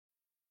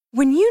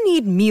When you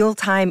need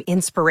mealtime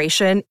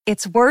inspiration,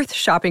 it's worth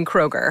shopping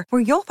Kroger,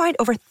 where you'll find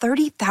over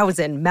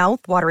 30,000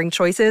 mouth-watering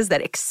choices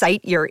that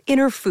excite your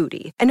inner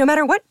foodie. And no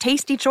matter what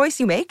tasty choice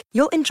you make,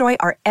 you'll enjoy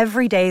our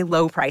everyday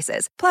low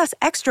prices, plus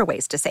extra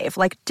ways to save,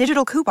 like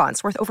digital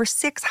coupons worth over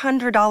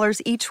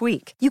 $600 each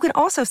week. You can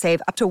also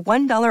save up to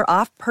 $1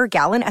 off per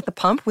gallon at the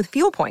pump with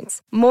fuel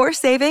points. More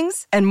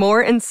savings and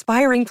more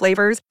inspiring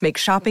flavors make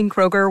shopping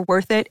Kroger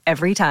worth it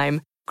every time.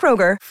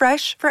 Kroger,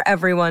 fresh for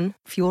everyone.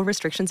 Fuel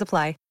restrictions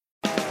apply.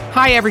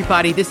 Hi,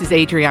 everybody. This is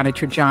Adriana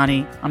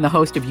Trajani. I'm the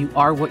host of You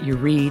Are What You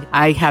Read.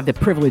 I have the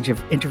privilege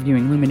of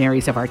interviewing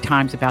luminaries of our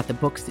times about the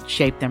books that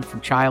shaped them from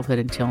childhood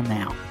until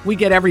now. We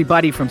get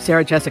everybody from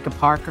Sarah Jessica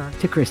Parker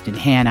to Kristen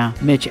Hanna,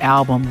 Mitch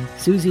Albom,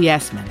 Susie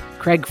Essman,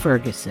 Craig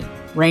Ferguson,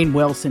 Rainn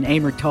Wilson,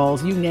 Amor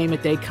Tolls, you name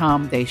it, they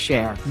come, they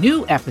share.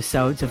 New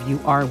episodes of You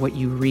Are What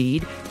You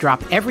Read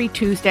drop every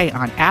Tuesday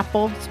on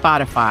Apple,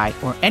 Spotify,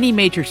 or any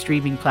major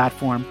streaming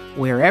platform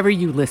wherever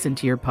you listen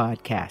to your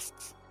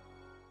podcasts.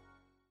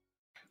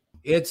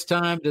 It's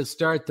time to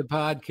start the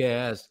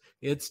podcast.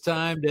 It's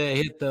time to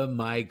hit the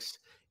mics.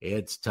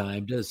 It's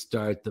time to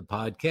start the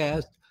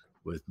podcast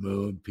with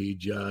Moon, P.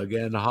 Jug,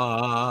 and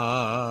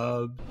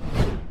Hobbs.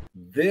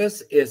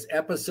 This is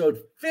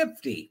episode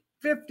 50.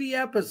 50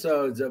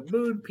 episodes of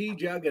Moon, P.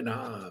 Jug, and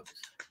Hobbs.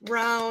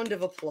 Round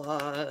of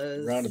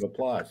applause. Round of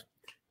applause.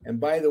 And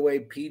by the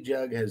way, P.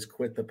 Jug has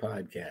quit the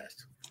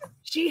podcast.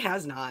 She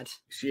has not.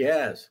 She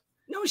has.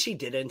 No, she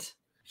didn't.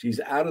 She's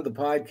out of the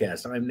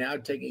podcast. I'm now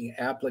taking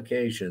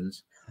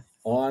applications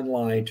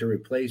online to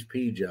replace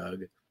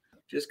P-Jug.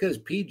 Just because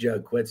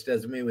P-Jug quits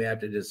doesn't mean we have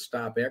to just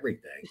stop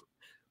everything.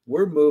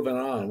 We're moving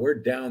on. We're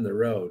down the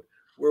road.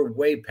 We're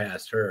way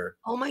past her.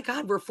 Oh, my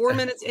God. We're 4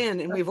 minutes in,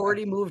 and we've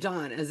already moved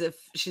on as if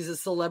she's a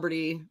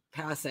celebrity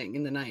passing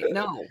in the night.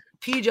 No,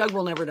 P-Jug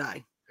will never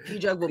die.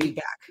 P-Jug will be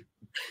back.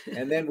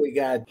 And then we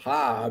got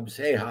Hobbs.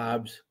 Hey,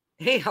 Hobbs.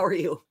 Hey, how are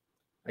you?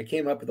 I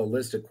came up with a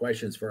list of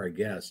questions for our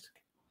guest.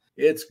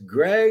 It's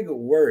Greg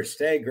Wurst.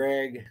 Hey,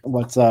 Greg.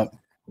 What's up?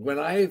 When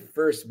I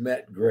first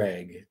met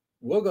Greg,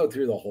 we'll go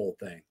through the whole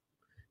thing.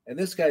 And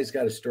this guy's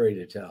got a story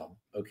to tell,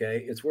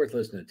 okay? It's worth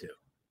listening to.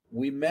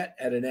 We met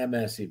at an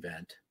MS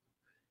event,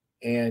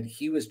 and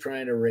he was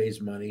trying to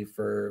raise money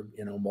for,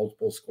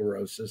 multiple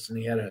sclerosis, and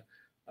he had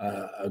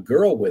a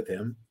girl with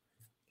him,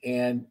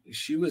 and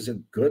she was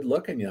a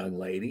good-looking young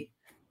lady.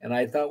 And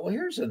I thought, well,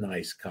 here's a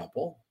nice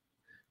couple,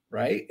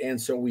 right? And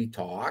so we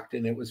talked,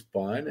 and it was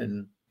fun,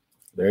 and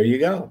there you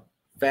go.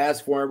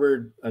 Fast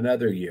forward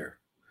another year.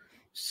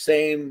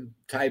 Same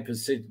type of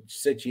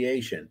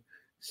situation.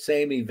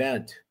 Same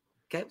event.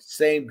 Okay.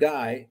 Same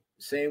guy,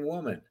 same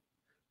woman.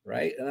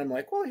 Right? And I'm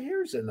like, well,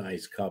 here's a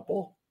nice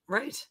couple.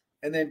 Right.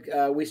 And then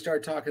we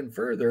start talking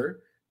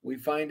further. We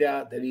find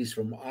out that he's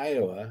from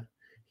Iowa.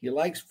 He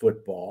likes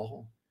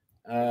football.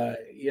 We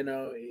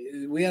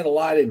had a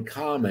lot in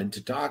common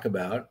to talk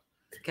about.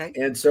 Okay.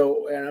 And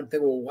I'm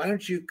thinking, well, why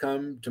don't you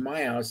come to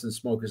my house and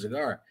smoke a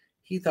cigar?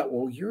 He thought,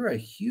 well, you're a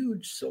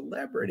huge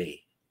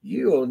celebrity.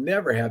 You will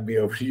never have me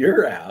over to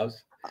your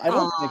house. I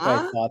don't think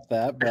I thought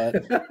that,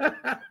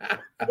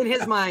 but in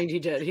his mind, he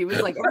did. He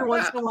was like, every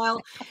once in a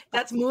while,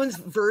 that's Moon's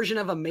version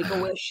of a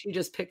Make-A-Wish. He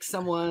just picks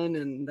someone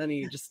and then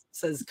he just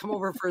says, come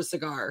over for a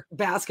cigar.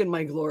 Bask in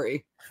my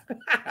glory.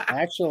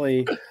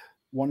 Actually,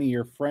 one of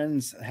your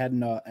friends had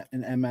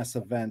an MS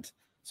event.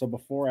 So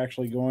before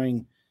actually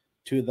going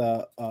to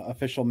the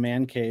official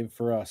man cave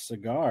for a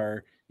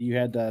cigar, you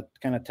had to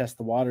kind of test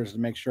the waters to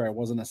make sure I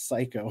wasn't a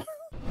psycho.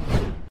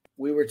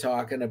 We were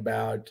talking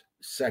about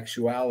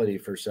sexuality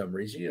for some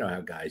reason. You know how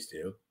guys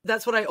do.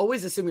 That's what I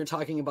always assume you're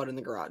talking about in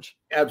the garage.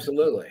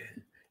 Absolutely.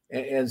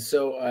 And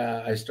so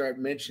I start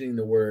mentioning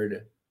the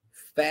word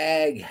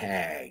fag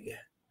hag.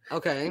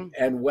 Okay.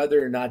 And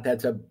whether or not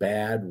that's a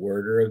bad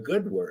word or a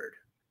good word.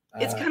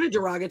 It's kind of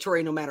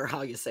derogatory no matter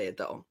how you say it,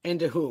 though, and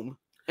to whom.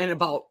 And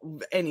about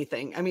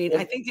anything. I mean,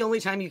 I think the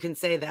only time you can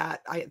say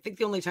that,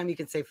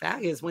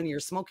 fag is when you're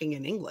smoking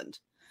in England,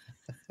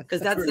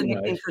 because that's the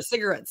nickname for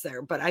cigarettes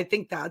there. But I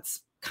think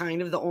that's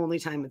kind of the only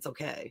time it's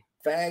okay.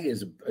 Fag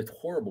is a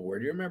horrible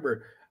word. You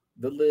remember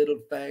the little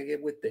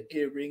faggot with the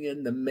earring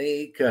and the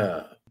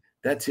makeup?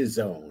 That's his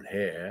own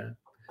hair.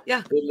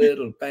 Yeah. The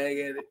little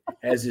faggot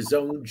has his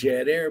own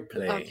jet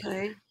airplane.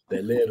 Okay.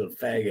 The little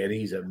faggot,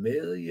 he's a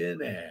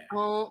millionaire.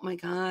 Oh my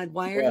God.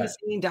 Why are you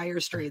singing Dire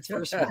Straits,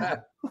 first of all?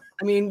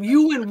 I mean,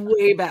 you went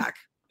way back.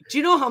 Do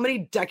you know how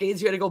many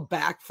decades you had to go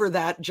back for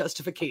that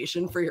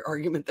justification for your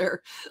argument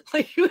there?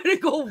 Like, you had to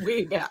go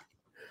way back.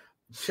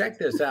 Check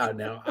this out.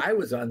 Now, I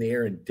was on the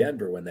air in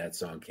Denver when that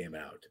song came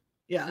out.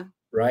 Yeah.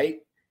 Right?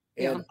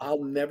 And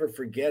I'll never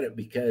forget it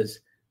because,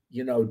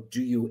 do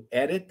you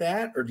edit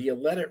that or do you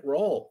let it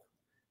roll?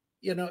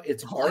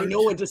 It's hard. I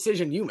know what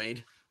decision you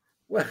made.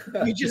 Well,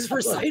 you just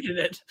recited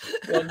it.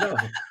 Well, no,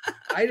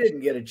 I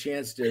didn't get a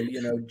chance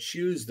to,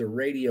 choose the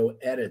radio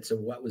edits of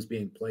what was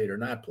being played or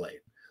not played.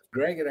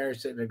 Greg and I are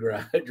sitting in the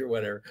garage or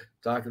whatever,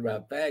 talking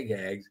about fag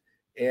hags.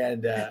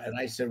 And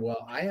I said,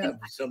 well, I have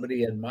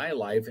somebody in my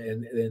life,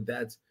 and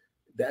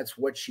that's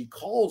what she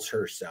calls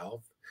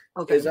herself,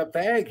 is a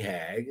fag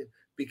hag.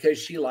 because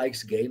she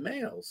likes gay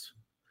males.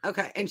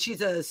 Okay. And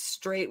she's a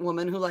straight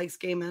woman who likes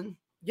gay men?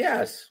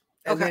 Yes.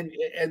 And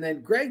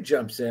then Greg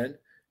jumps in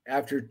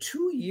after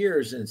 2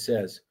 years and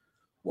says,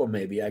 well,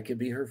 maybe I could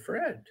be her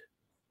friend.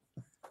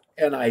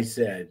 And I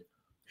said,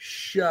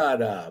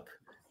 shut up.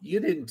 You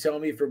didn't tell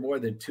me for more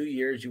than 2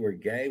 years you were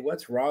gay.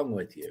 What's wrong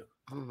with you?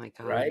 Oh my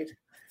God. Right.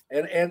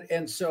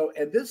 And so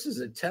this is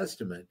a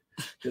testament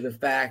to the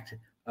fact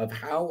of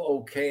how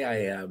okay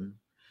I am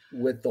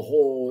with the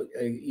whole,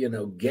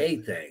 gay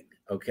thing.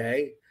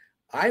 Okay.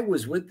 I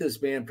was with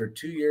this man for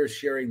 2 years,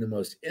 sharing the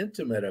most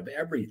intimate of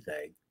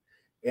everything.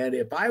 And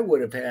if I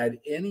would have had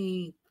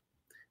any,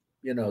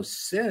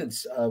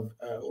 sense of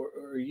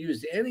or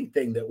used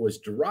anything that was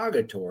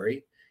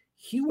derogatory,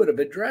 he would have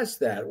addressed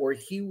that, or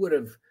he would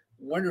have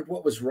wondered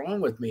what was wrong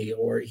with me,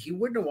 or he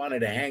wouldn't have wanted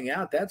to hang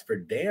out. That's for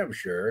damn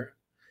sure.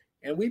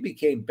 And we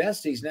became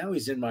besties. Now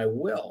he's in my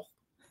will.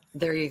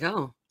 There you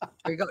go.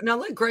 There you go. Now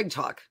let Greg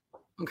talk.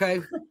 Okay.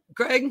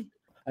 Greg.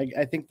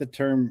 I think the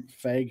term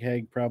fag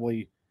hag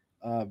probably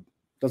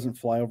doesn't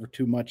fly over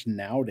too much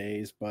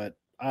nowadays, but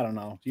I don't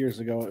know. Years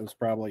ago, it was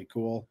probably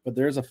cool. But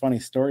there's a funny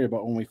story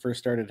about when we first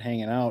started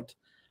hanging out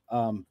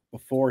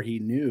before he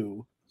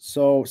knew.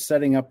 So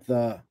setting up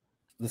the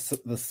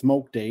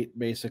smoke date,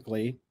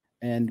 basically,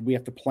 and we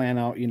have to plan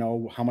out,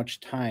 how much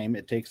time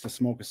it takes to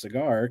smoke a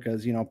cigar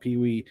because, Pee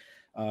Wee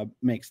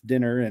makes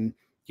dinner and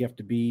you have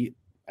to be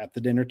at the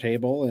dinner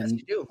table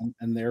and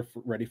they're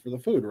ready for the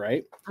food,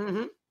 right?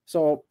 Mm-hmm.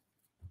 So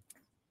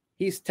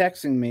he's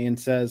texting me and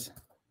says,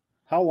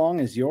 how long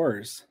is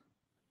yours?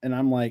 And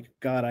I'm like,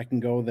 God, I can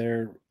go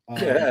there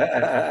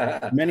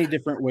many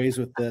different ways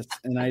with this.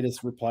 And I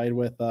just replied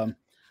with,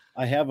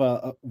 I have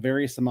a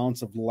various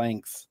amounts of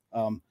lengths.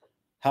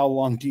 How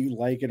long do you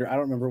like it? Or I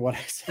don't remember what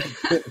I said.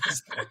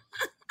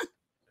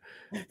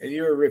 And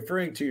you were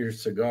referring to your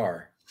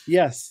cigar.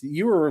 Yes,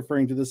 you were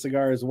referring to the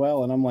cigar as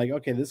well. And I'm like,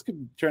 okay, this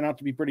could turn out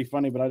to be pretty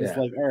funny, but I just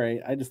all right,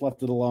 I just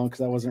left it alone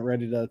because I wasn't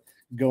ready to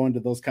go into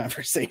those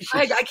conversations.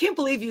 I can't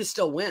believe you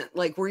still went.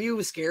 Like, were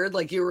you scared?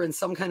 Like you were in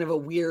some kind of a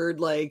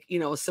weird,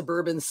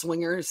 suburban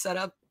swinger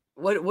setup?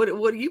 What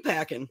are you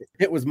packing?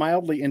 It was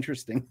mildly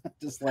interesting.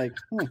 Just like,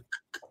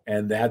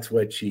 And that's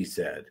what she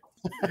said.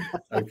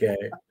 Okay.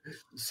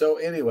 So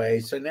anyway,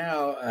 so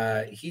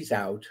now he's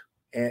out,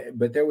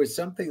 but there was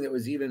something that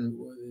was even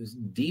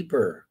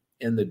deeper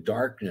in the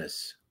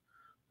darkness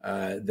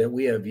that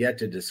we have yet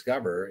to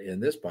discover in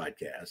this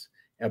podcast,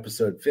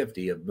 episode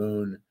 50 of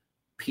Moon,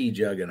 P.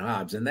 Jug, and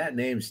Hobbs. And that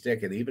name's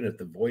sticking, even if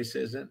the voice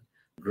isn't.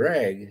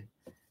 Greg,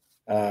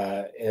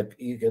 if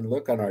you can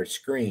look on our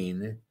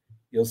screen,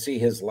 you'll see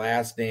his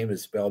last name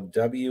is spelled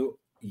W-U-R-S-T.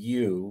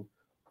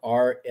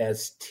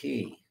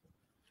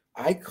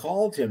 I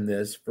called him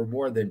this for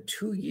more than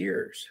 2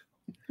 years.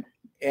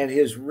 And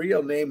his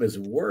real name is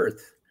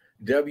Worth,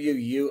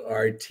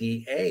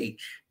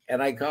 W-U-R-T-H.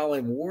 And I call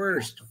him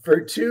Worst for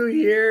 2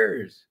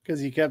 years. Because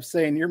he kept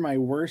saying, you're my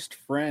worst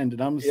friend.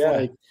 And I'm just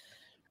like,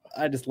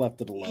 I just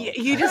left it alone.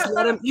 You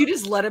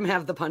just let him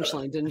have the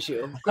punchline, didn't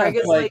you? Greg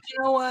is like,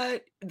 you know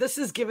what? This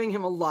is giving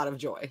him a lot of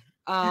joy.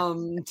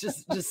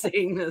 Just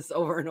saying this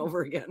over and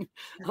over again.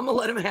 I'm gonna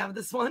let him have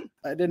this one.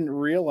 I didn't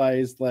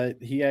realize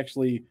that he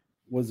actually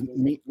was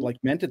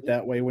meant it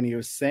that way when he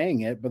was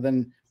saying it, but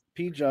then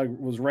P Jug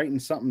was writing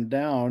something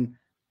down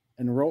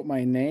and wrote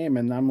my name,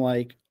 and I'm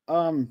like,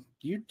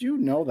 you do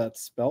know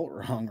that's spelt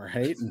wrong,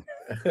 right?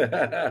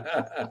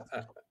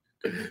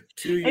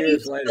 2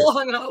 years later, still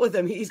hung out with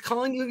him. He's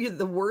calling you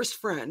the worst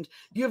friend.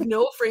 You have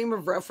no frame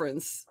of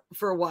reference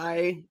for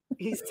why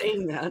he's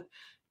saying that.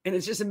 And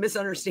it's just a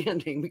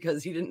misunderstanding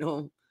because he didn't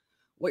know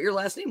what your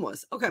last name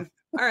was. Okay.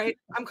 All right.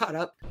 I'm caught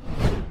up.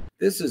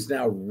 This is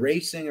now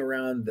racing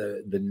around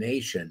the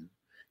nation,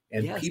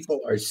 and people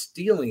are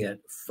stealing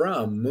it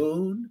from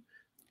Moon,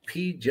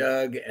 P.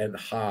 Jug, and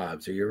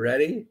Hobbs. Are you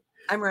ready?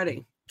 I'm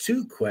ready.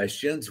 2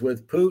 questions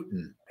with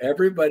Putin.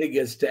 Everybody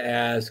gets to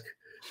ask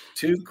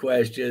 2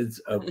 questions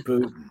of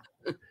Putin.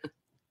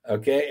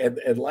 Okay.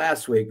 And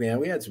last week, man,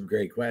 we had some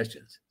great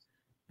questions.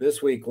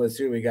 This week, let's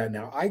see what we got.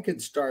 Now, I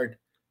could start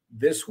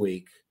this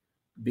week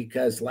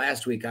because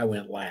last week I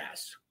went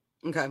last.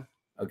 Okay.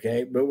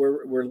 But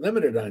we're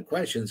limited on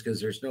questions because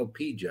there's no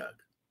P Jug.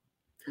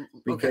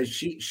 Because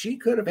she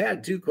could have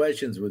had 2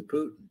 questions with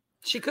Putin.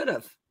 She could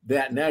have.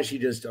 Now she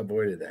just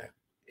avoided that.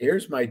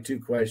 Here's my 2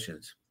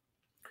 questions.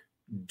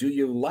 Do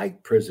you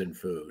like prison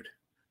food?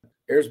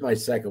 Here's my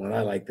second one.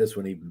 I like this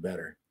one even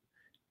better.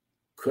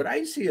 Could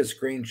I see a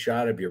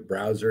screenshot of your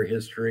browser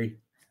history?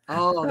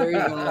 Oh, there you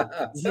go.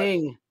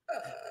 Zing.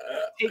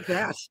 Take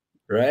that.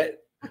 Right?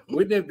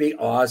 Wouldn't it be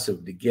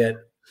awesome to get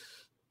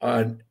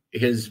on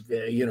his,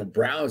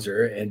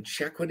 browser and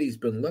check what he's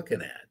been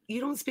looking at?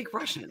 You don't speak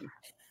Russian.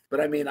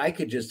 But I mean, I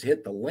could just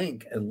hit the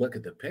link and look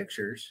at the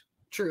pictures.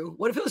 True.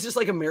 What if it was just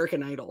like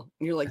American Idol?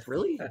 And you're like,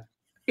 really?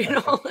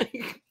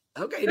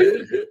 Okay,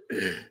 dude.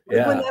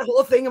 Yeah. When that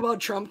whole thing about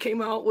Trump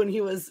came out when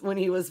he was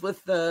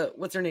with the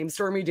what's her name,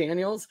 Stormy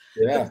Daniels.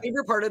 Yeah.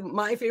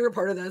 My favorite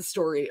part of that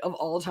story of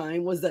all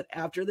time was that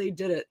after they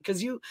did it,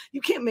 because you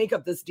can't make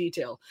up this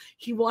detail.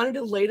 He wanted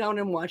to lay down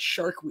and watch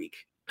Shark Week.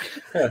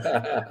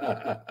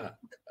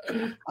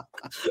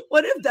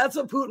 What if that's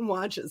what Putin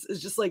watches?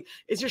 It's just like,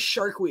 it's just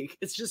Shark Week.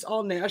 It's just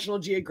all National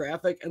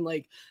Geographic and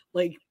like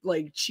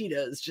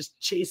cheetahs just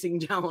chasing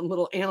down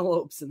little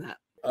antelopes and that.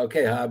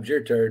 Okay, Hobbs,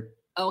 your turn.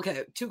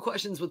 Okay, 2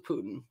 questions with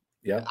Putin.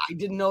 Yeah. I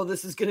didn't know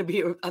this is going to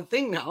be a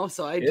thing now,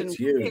 so I didn't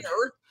huge.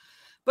 care.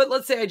 But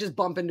let's say I just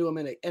bump into him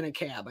in a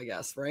cab, I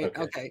guess, right?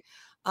 Okay.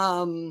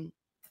 Do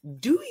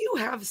you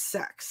have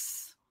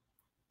sex?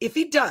 If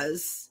he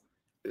does,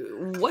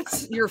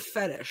 what's your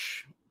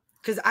fetish?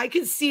 Because I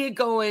could see it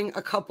going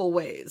a couple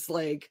ways.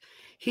 Like,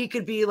 he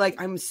could be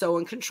like, I'm so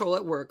in control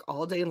at work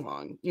all day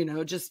long,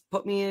 just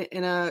put me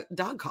in a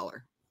dog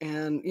collar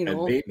and,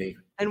 and beat me.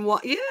 And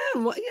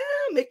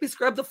make me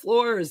scrub the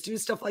floors, do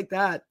stuff like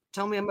that.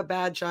 Tell me I'm a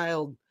bad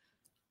child.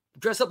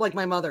 Dress up like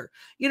my mother,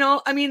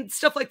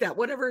 stuff like that,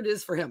 whatever it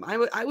is for him.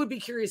 I would be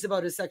curious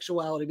about his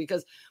sexuality,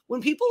 because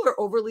when people are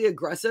overly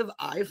aggressive,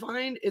 I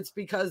find it's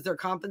because they're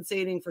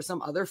compensating for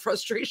some other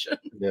frustration.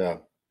 Yeah.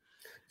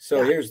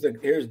 So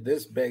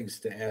this begs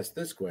to ask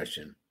this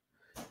question.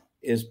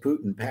 Is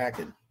Putin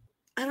packing?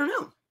 I don't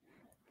know.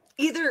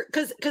 Either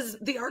because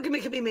the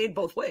argument can be made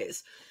both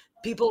ways.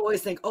 People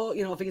always think,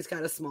 if he's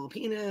got a small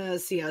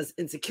penis, he has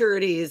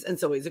insecurities, and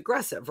so he's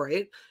aggressive,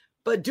 right?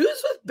 But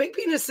dudes with big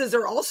penises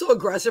are also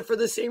aggressive for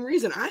the same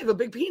reason. I have a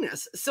big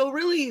penis. So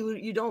really,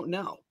 you don't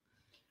know.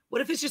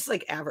 What if it's just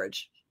like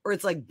average, or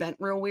it's like bent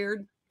real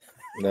weird?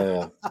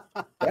 No.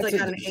 It's like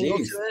got an angle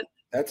to it.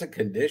 That's a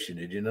condition.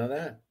 Did you know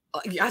that?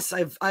 Yes,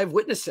 I've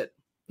witnessed it.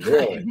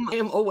 Really? I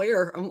am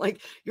aware. I'm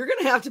like, you're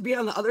going to have to be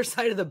on the other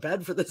side of the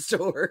bed for this to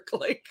work.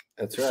 Like,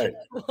 that's right.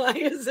 Why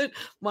is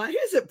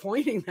it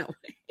pointing that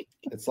way?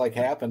 It's like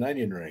half an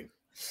onion ring.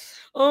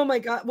 Oh my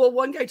God. Well,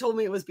 one guy told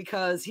me it was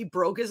because he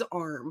broke his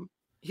arm.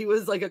 He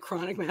was like a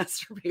chronic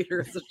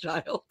masturbator as a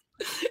child.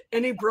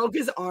 And he broke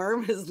his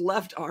arm, his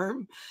left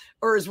arm,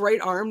 or his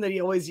right arm that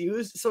he always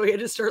used. So he had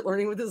to start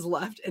learning with his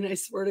left. And I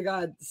swear to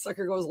God, the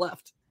sucker goes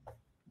left.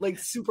 Like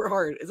super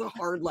hard. It's a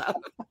hard left.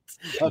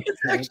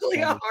 It's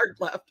actually a hard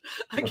left.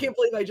 I can't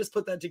believe I just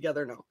put that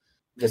together now.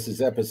 This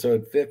is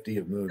episode 50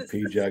 of Moon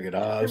P. Jugget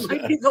Hobbs. It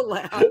might be the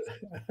last.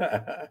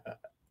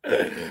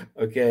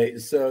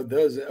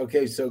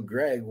 So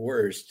Greg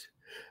Worst.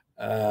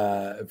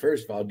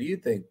 First of all, do you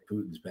think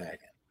Putin's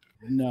back?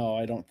 No,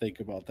 I don't think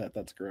about that.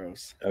 That's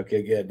gross.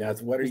 Okay, good. Now,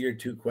 what are your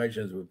 2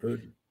 questions with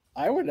Putin?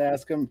 I would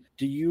ask him,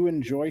 do you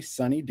enjoy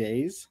sunny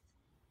days?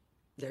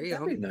 There you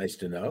go. That'd be nice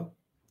to know.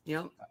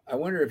 Yeah. I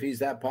wonder if he's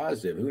that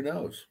positive. Who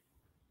knows?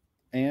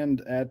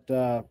 And at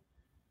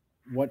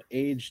what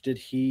age did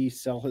he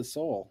sell his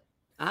soul?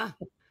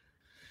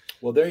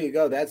 Well, there you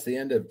go. That's the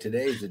end of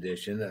today's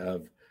edition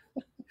of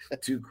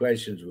 2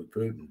 questions with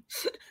Putin.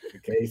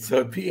 Okay,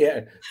 so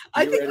Pierre,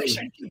 I think we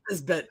should keep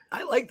this bit.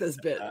 I like this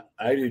bit.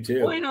 I do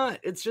too. Why not?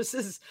 It's just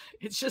as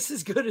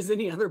good as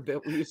any other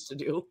bit we used to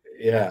do.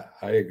 Yeah,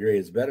 I agree.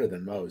 It's better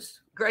than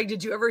most. Greg,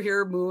 did you ever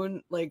hear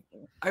Moon? Like,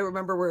 I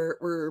remember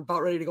we're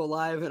about ready to go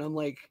live, and I'm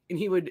like, and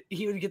he would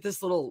get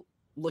this little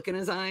look in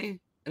his eye,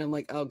 and I'm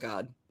like, oh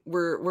God,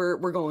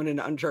 we're going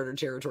into uncharted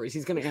territories.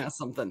 He's gonna ask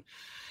something,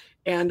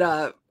 and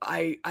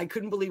I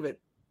couldn't believe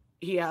it.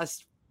 He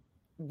asked,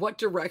 what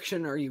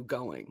direction are you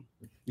going?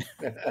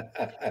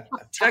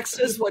 Text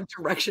us what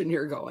direction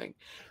you're going.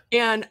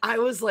 And I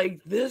was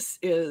like,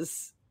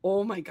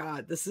 oh my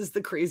God, this is the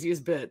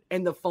craziest bit.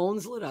 And the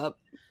phones lit up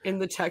and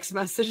the text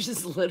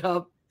messages lit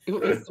up. It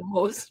was the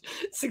most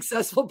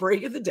successful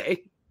break of the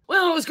day.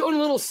 Well, I was going a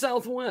little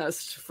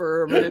southwest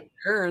for a minute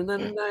there, and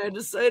then I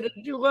decided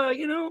to go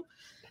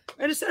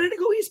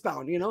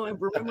eastbound. I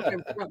remember I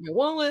brought my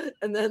wallet,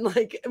 and then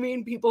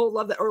people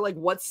love that. Or like,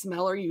 what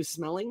smell are you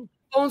smelling?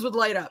 Phones would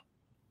light up.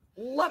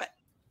 Love it.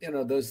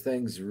 Those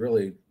things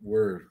really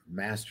were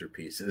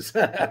masterpieces.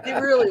 They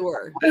really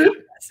were.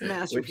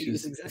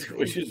 Masterpieces, exactly.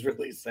 Which is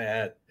really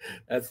sad.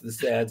 That's the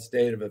sad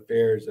state of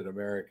affairs in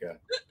America.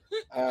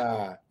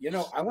 I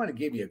want to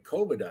give you a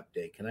COVID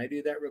update. Can I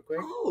do that real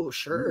quick? Oh,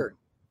 sure.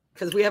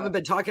 Because we haven't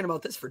been talking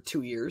about this for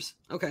 2 years.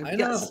 Okay. I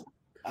know.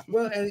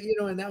 Well,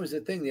 and that was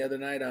the thing the other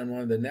night on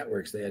one of the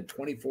networks. They had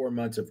 24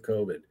 months of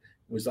COVID. It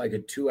was like a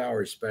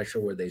 2-hour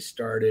special where they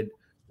started,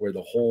 where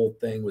the whole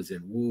thing was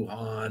in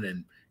Wuhan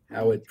and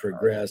how it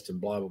progressed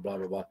and blah, blah, blah,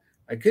 blah, blah.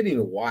 I couldn't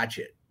even watch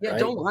it. Yeah, right?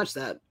 Don't watch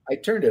that. I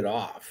turned it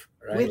off.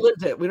 Right? We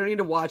lived it. We don't need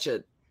to watch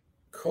it.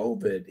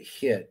 COVID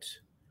hit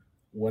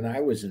when I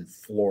was in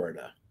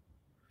Florida.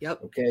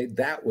 Yep. Okay.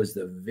 That was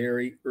the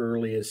very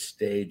earliest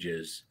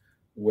stages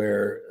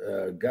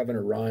where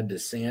Governor Ron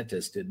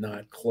DeSantis did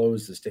not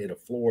close the state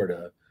of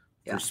Florida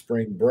for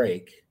spring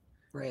break.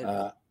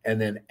 Right.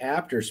 And then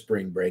after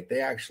spring break,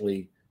 they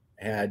actually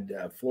had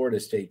Florida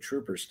state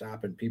troopers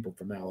stopping people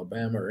from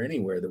Alabama or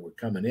anywhere that were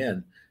coming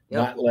in,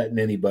 not letting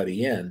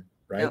anybody in,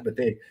 right? Yep. But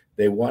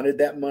they wanted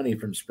that money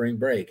from spring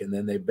break, and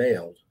then they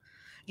bailed.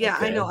 Yeah,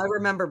 okay. I know. I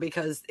remember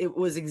because it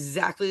was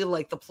exactly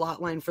like the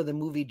plot line for the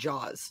movie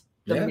Jaws.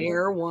 The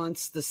mayor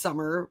wants the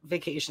summer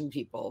vacation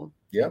people.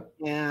 Yep.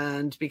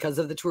 And because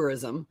of the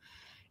tourism.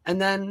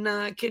 And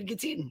then kid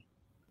gets eaten.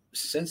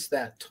 Since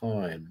that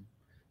time,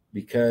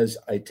 because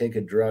I take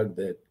a drug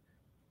that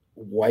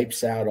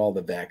wipes out all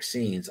the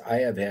vaccines. I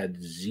have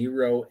had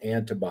 0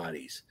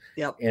 antibodies.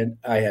 Yep. And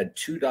I had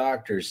 2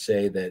 doctors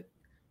say that,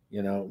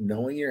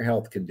 knowing your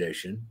health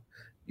condition,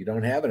 you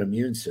don't have an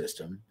immune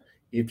system.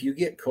 If you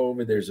get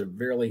COVID, there's a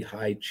very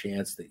high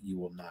chance that you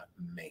will not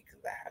make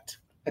that.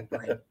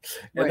 Right. And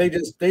Right.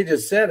 they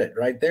just said it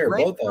right there,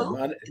 Right. both of Well,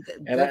 them.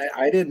 And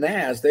I didn't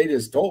ask, they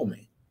just told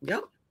me.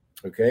 Yep.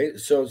 Okay.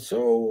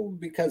 So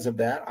because of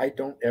that, I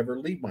don't ever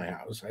leave my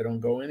house. I don't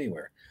go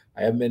anywhere.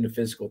 I haven't been to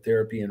physical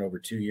therapy in over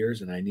 2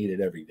 years, and I need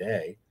it every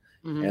day.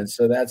 Mhm. And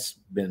so that's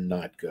been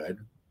not good.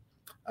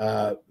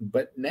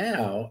 But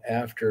now,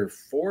 after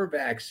 4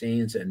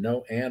 vaccines and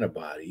no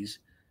antibodies,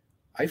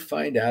 I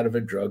find out of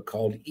a drug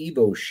called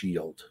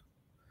EvoShield,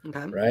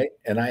 Okay. right?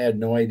 And I had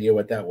no idea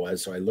what that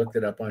was. So I looked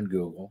it up on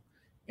Google,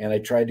 and I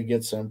tried to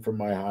get some from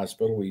my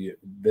hospital. We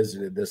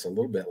visited this a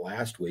little bit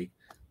last week.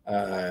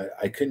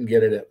 I couldn't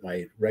get it at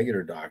my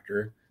regular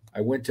doctor.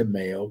 I went to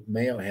Mayo.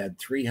 Mayo had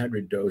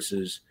 300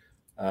 doses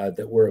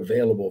that were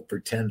available for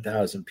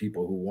 10,000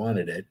 people who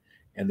wanted it.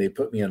 And they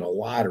put me in a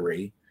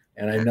lottery.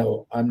 And I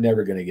know I'm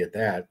never going to get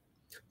that.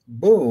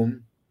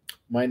 Boom.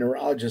 My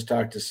neurologist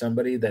talked to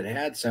somebody that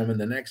had some. And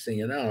the next thing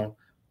you know,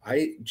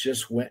 I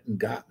just went and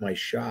got my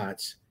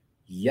shots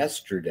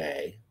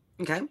yesterday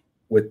Okay.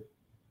 with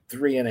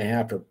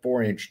 3.5 to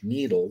 4-inch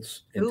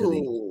needles into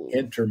Ooh. the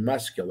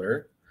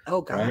intermuscular.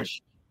 Oh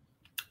gosh.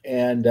 Right?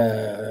 And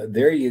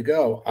there you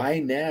go. I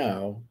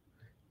now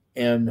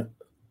am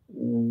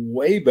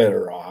way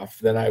better off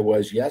than I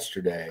was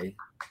yesterday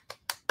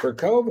for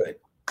COVID.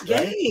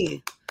 Right?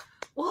 Yay.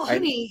 Well,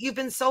 honey, you've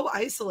been so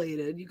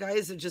isolated. You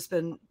guys have just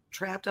been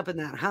trapped up in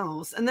that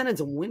house. And then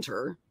it's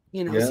winter, so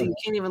you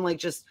can't even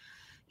just,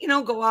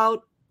 go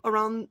out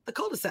around the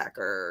cul-de-sac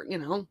or,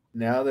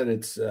 Now that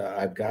it's,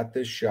 I've got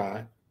this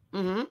shot,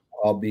 Mm-hmm.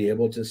 I'll be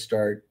able to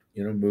start,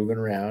 moving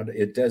around.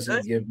 It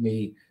doesn't Good. give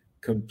me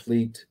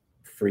complete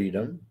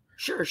freedom.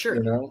 Sure.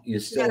 You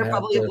still gotta have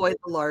probably to avoid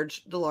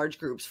the large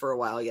groups for a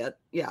while yet.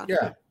 Yeah.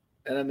 Yeah.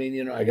 And I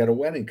mean, I got a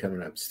wedding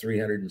coming up. It's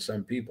 300 and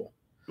some people.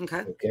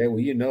 Okay. Okay.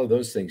 Well,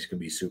 those things can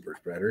be super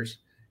spreaders.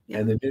 Yeah.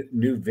 And the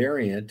new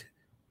variant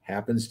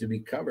happens to be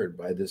covered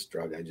by this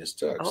drug I just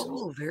took.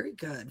 Oh, very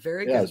good.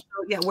 Very Yes. good.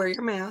 So, yeah, wear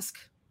your mask.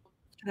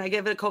 Can I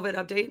give it a COVID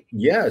update?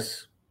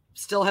 Yes.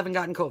 Still haven't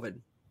gotten COVID.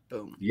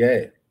 Boom.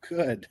 Yay.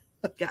 Good.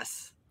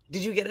 Yes.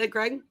 Did you get it,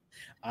 Greg?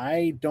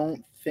 I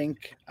don't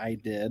think I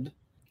did.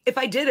 If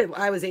I did it,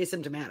 I was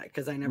asymptomatic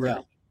because I never.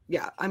 Yeah.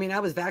 Yeah. I mean, I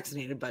was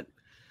vaccinated, but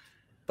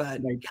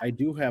I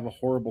do have a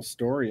horrible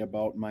story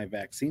about my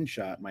vaccine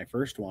shot, my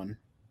first one.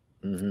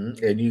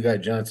 Mm-hmm. And you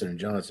got Johnson &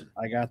 Johnson.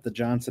 I got the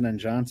Johnson &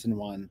 Johnson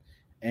one,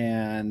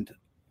 and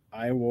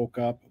I woke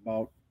up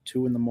about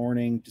 2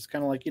 a.m, just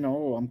kind of like,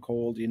 I'm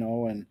cold,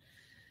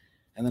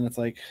 and then it's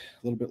like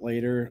a little bit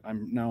later,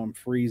 I'm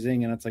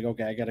freezing, and it's like,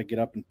 okay, I got to get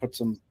up and put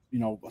some,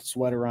 a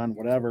sweater on,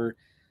 whatever,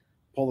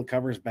 pull the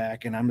covers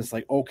back. And I'm just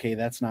like, okay,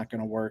 that's not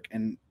going to work.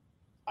 And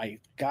I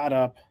got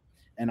up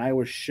and I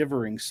was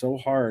shivering so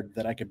hard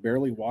that I could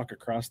barely walk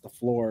across the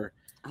floor.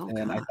 oh, And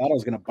God. I thought I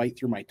was going to bite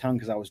through my tongue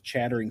because I was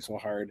chattering so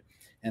hard.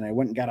 And I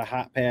went and got a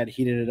hot pad,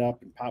 heated it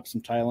up, and popped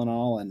some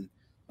Tylenol. And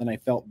then I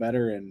felt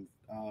better. And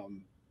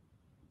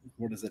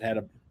had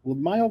a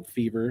mild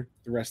fever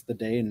the rest of the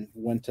day, and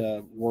went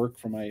to work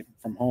from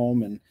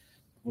home, and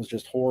was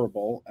just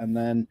horrible. And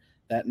then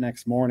that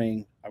next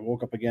morning, I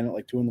woke up again at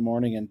like 2 a.m.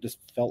 and just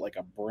felt like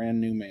a brand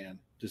new man.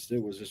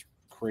 It was just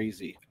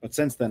crazy. But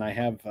since then, I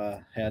have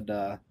had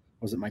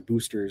my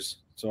boosters.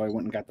 So I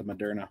went and got the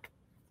Moderna,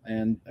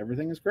 and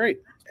everything is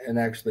great. And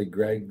actually,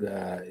 Greg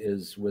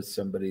is with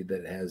somebody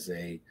that has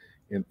a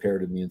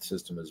impaired immune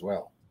system as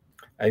well.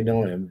 I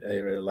know him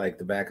like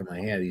the back of my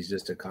hand. He's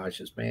just a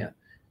cautious man.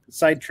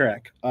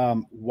 Sidetrack.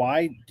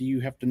 Why do you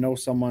have to know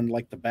someone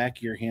like the back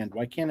of your hand?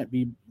 Why can't it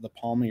be the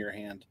palm of your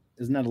hand?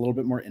 Isn't that a little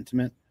bit more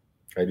intimate?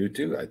 I do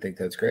too. I think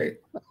that's great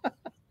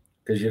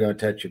because you don't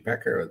touch your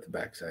pecker with the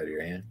backside of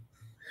your hand.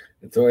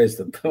 It's always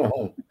the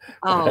palm.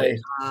 Oh, right?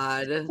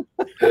 God.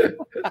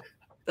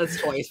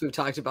 That's twice we've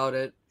talked about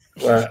it.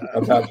 Well,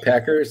 about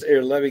peckers.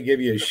 Here, let me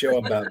give you a show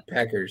about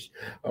peckers.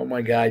 Oh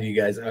my God, you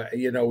guys!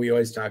 We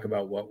always talk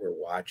about what we're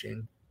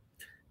watching.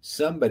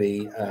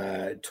 Somebody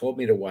told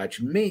me to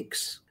watch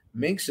Minx.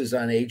 Minx is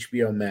on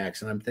HBO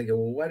Max, and I'm thinking,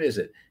 well, what is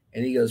it?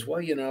 And he goes,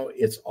 well,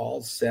 it's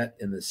all set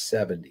in the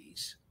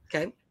 70s.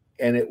 Okay.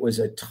 And it was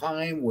a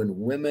time when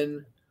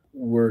women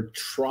were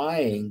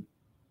trying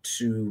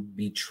to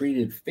be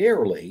treated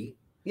fairly.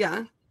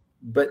 Yeah.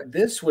 But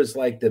this was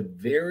like the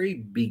very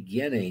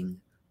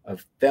beginning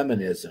of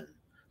feminism.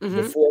 Mhm.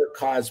 Before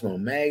Cosmo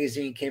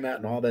magazine came out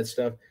and all that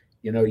stuff.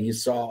 You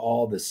saw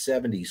all the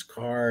 70s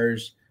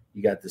cars.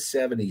 You got the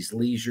 70s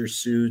leisure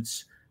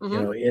suits.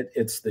 Mhm.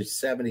 It's the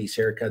 70s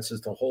haircuts.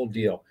 It's the whole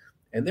deal.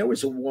 And there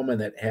was a woman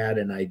that had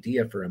an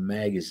idea for a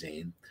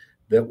magazine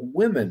that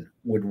women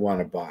would want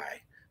to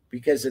buy,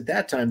 because at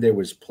that time there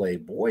was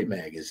Playboy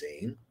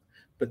magazine,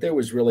 but there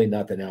was really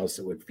nothing else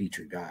that would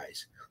feature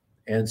guys.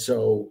 And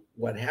so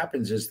what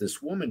happens is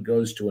this woman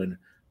goes to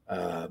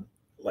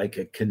like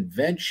a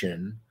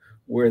convention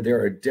where there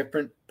are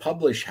different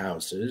publish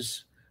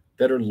houses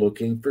that are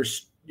looking for,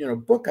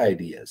 book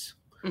ideas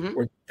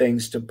or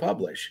things to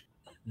publish.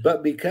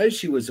 But because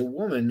she was a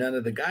woman, none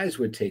of the guys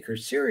would take her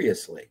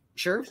seriously.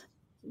 Sure.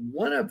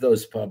 One of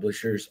those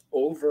publishers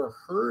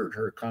overheard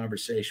her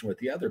conversation with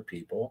the other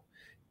people.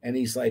 And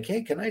he's like,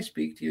 hey, can I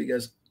speak to you? He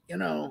goes,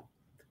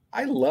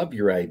 I love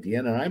your idea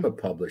and I'm a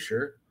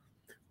publisher.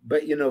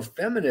 But,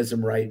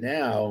 feminism right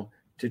now,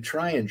 to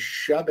try and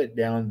shove it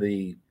down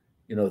the,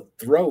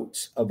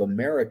 throats of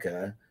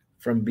America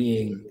from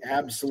being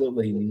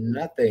absolutely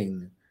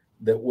nothing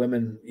that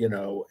women,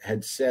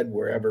 had said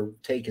were ever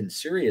taken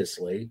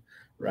seriously,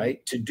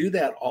 right? To do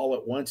that all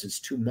at once is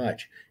too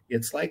much.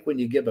 It's like when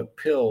you give a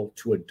pill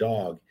to a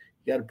dog,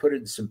 you got to put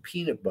it in some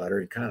peanut butter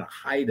and kind of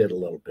hide it a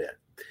little bit.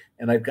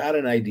 And I've got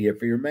an idea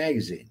for your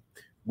magazine.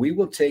 We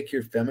will take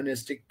your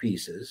feministic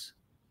pieces,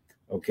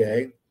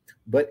 okay?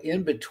 But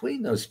in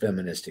between those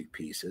feministic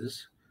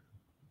pieces,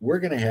 we're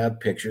going to have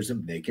pictures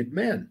of naked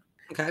men.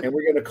 Okay. And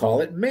we're going to call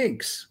it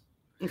minks.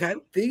 Okay.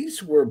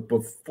 These were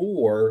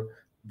before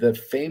the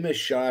famous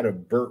shot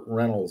of Burt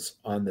Reynolds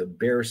on the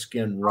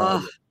bearskin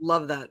rug.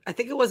 Love that. I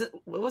think was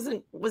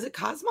it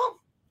Cosmo?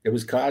 It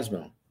was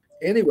Cosmo.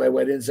 Anyway,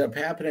 what ends up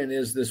happening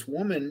is this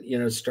woman,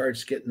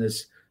 starts getting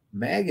this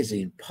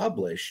magazine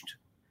published,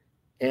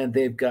 and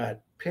they've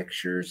got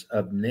pictures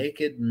of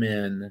naked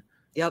men.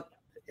 Yep.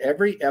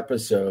 Every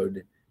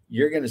episode,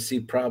 you're going to see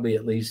probably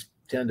at least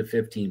 10 to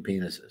 15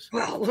 penises.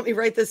 Well, let me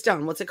write this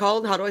down. What's it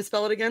called? How do I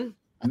spell it again?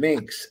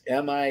 Minx,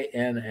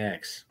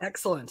 M-I-N-X.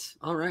 Excellent.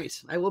 All right.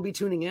 I will be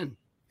tuning in.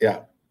 Yeah.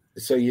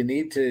 So you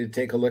need to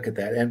take a look at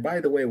that. And by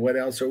the way, what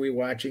else are we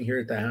watching here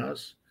at the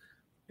house?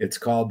 It's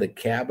called The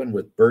Cabin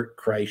with Bert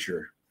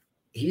Kreischer.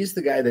 He's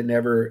the guy that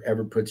never,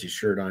 ever puts his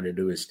shirt on to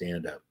do his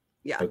stand-up.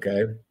 Yeah.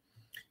 Okay.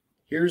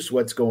 Here's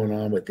what's going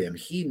on with him.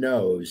 He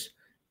knows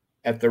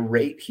at the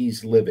rate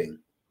he's living,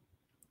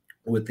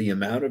 with the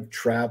amount of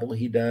travel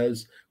he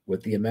does,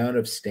 with the amount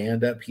of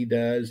stand-up he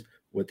does,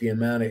 with the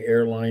amount of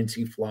airlines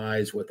he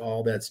flies, with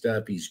all that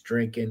stuff, he's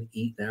drinking,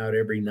 eating out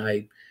every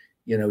night,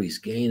 he's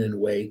gaining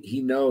weight.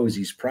 He knows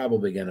he's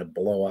probably going to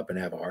blow up and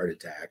have a heart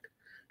attack,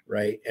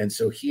 right? And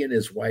so he and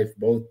his wife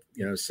both,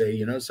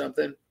 say,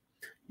 something?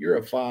 You're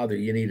a father.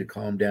 You need to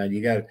calm down.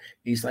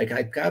 He's like,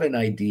 I've got an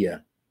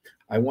idea.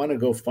 I want to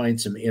go find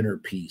some inner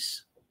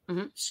peace.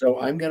 Mm-hmm. So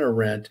I'm going to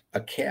rent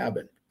a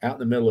cabin out in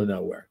the middle of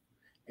nowhere.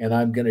 And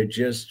I'm going to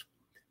just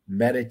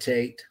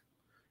meditate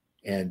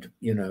and,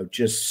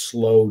 just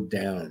slow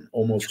down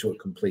almost to a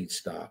complete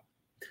stop.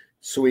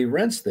 So he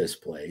rents this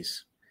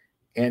place,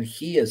 and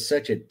he is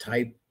such a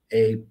type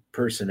A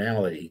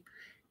personality.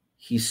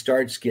 He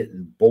starts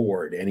getting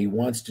bored and he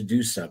wants to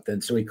do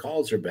something. So he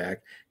calls her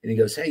back and he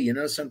goes, hey,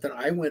 something?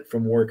 I went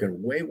from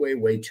working way, way,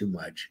 way too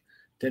much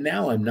to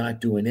now I'm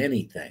not doing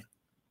anything.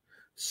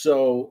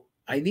 So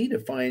I need to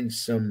find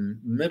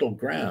some middle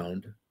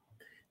ground.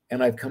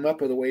 And I've come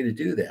up with a way to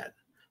do that.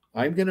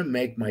 I'm going to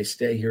make my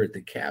stay here at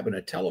the cabin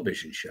a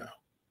television show.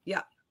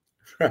 Yeah.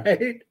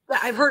 Right.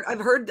 I've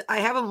heard, I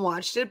haven't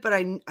watched it, but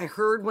I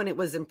heard when it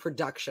was in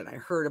production, I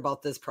heard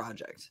about this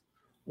project.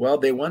 Well,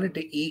 they wanted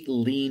to eat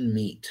lean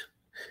meat.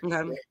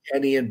 Okay.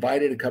 And he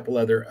invited a couple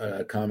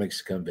other comics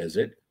to come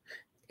visit.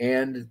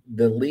 And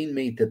the lean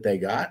meat that they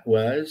got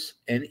was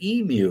an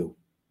emu.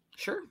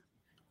 Sure.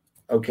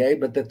 Okay.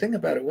 But the thing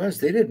about it was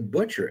they didn't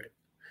butcher it.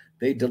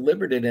 They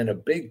delivered it in a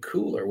big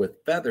cooler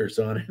with feathers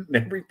on it and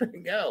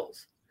everything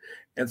else.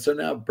 And so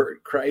now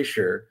Bert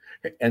Kreischer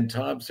and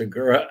Tom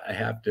Segura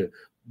have to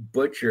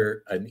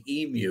butcher an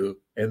emu,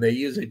 and they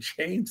use a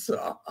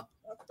chainsaw.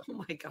 Oh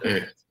my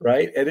God.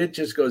 Right? And it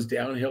just goes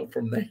downhill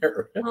from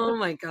there. Oh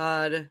my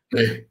God.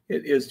 It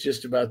is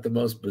just about the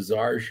most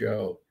bizarre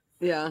show.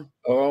 Yeah.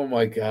 Oh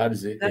my God.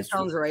 That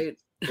sounds right.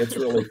 It's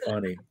really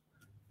funny.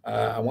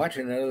 I'm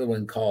watching another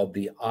one called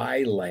The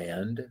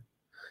Island.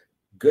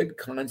 Good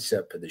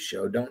concept for the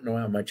show. Don't know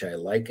how much I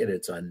like it.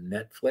 It's on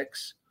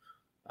Netflix.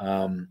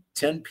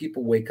 10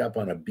 people wake up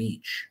on a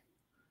beach,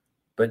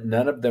 but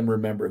none of them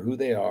remember who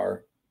they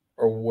are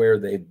or where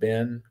they've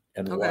been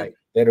and why.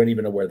 They don't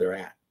even know where they're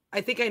at.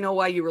 I think I know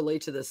why you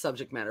relate to this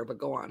subject matter, but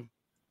go on.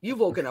 You've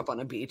woken up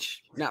on a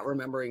beach, not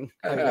remembering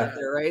how you got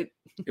there, right?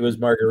 It was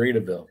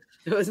Margaritaville.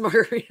 It was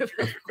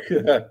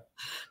Margaritaville.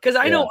 Because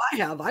I know I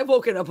have. I've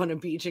woken up on a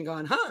beach and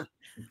gone, huh?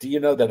 Do you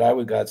know that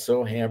I got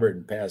so hammered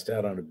and passed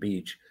out on a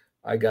beach,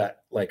 I got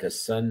like a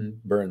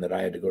sunburn that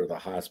I had to go to the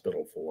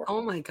hospital for.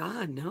 Oh my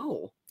God,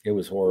 no. It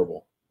was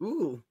horrible.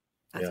 Ooh,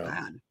 that's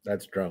bad.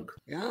 That's drunk.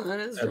 Yeah, that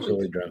is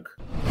absolutely drunk.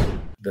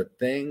 The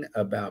thing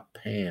about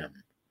Pam.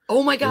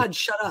 Oh my God,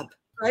 shut up.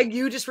 Greg,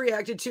 you just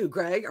reacted too.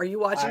 Greg, are you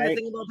watching the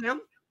thing about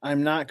Pam?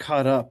 I'm not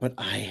caught up, but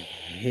I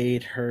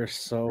hate her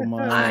so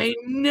much. I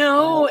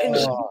know. And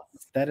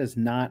that is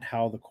not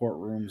how the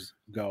courtrooms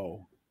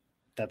go.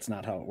 That's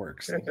not how it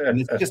works. And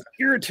it's just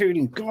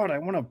irritating. God, I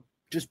want to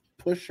just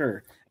push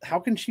her. How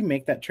can she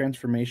make that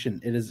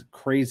transformation? It is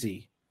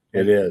crazy.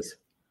 It is.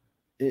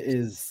 It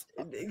is.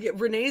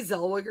 Renee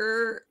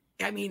Zellweger,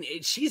 I mean,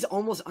 she's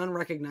almost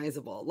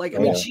unrecognizable. Like, I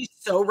mean, she's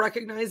so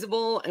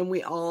recognizable, and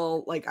we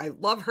all, like, I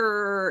love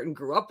her and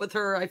grew up with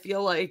her. I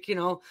feel like,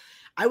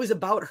 I was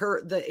about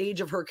the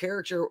age of her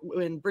character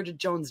when Bridget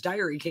Jones'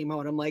 Diary came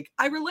out. I'm like,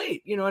 I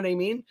relate. You know what I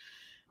mean?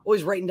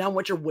 Always writing down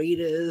what your weight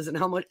is and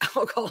how much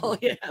alcohol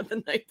you had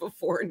the night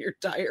before in your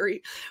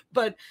diary.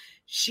 But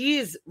she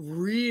is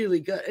really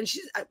good. And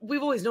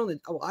we've always known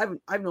that,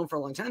 I've known for a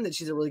long time that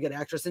she's a really good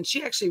actress. And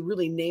she actually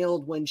really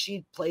nailed when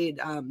she played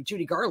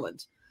Judy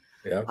Garland.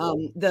 Yeah.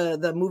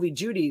 The movie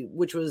Judy,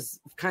 which was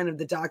kind of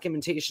the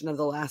documentation of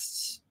the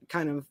last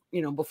kind of,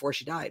 before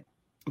she died.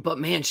 But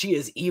man, she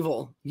is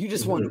evil. You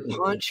just want to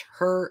punch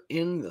her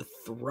in the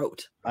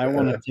throat. I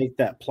want to take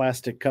that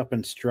plastic cup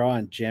and straw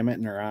and jam it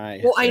in her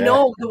eye. Well, I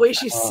know the way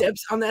she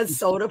sips on that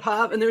soda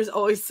pop, and there's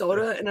always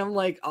soda, and I'm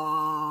like,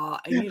 I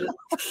need to.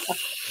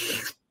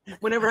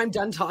 Whenever I'm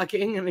done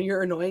talking and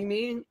you're annoying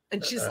me,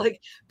 and she's like,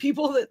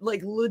 people that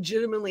like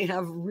legitimately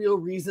have real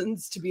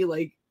reasons to be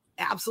like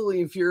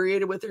absolutely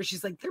infuriated with her.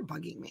 She's like, they're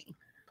bugging me.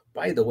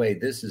 By the way,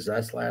 This Is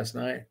Us last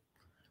night.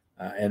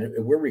 And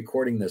we're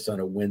recording this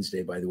on a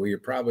Wednesday, by the way. You're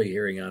probably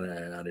hearing on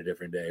a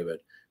different day, but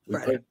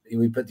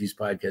we put these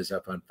podcasts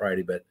up on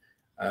Friday. But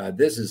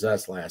This Is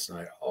Us last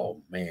night.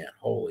 Oh man,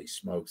 holy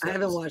smokes! I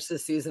haven't watched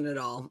this season at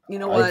all. You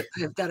know what?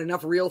 I've got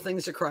enough real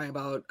things to cry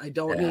about. I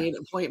don't need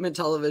appointment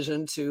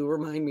television to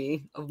remind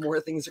me of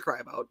more things to cry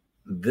about.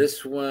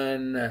 This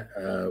one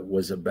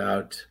was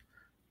about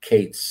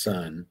Kate's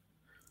son.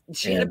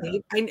 She had a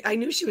baby. I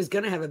knew she was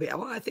going to have a baby.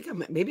 Well, I think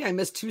maybe I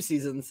missed 2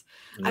 seasons.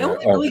 I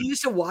only really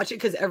used to watch it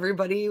because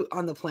everybody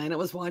on the planet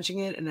was watching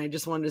it, and I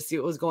just wanted to see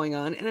what was going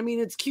on. And I mean,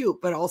 it's cute,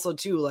 but also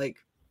too, like,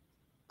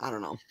 I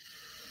don't know.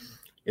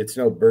 It's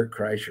no Bert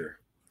Kreischer.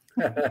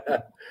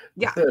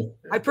 Yeah,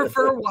 I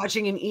prefer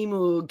watching an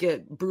emu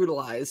get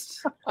brutalized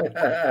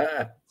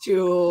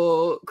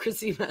to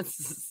Chrissy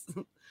Metz's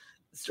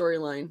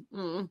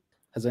storyline.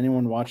 Has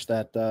anyone watched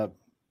that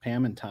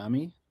Pam and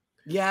Tommy?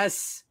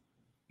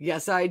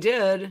 Yes, I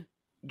did.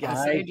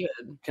 I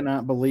did.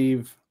 Cannot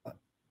believe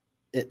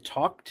it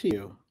talked to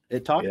you.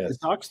 It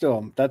talks to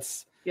them.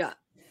 That's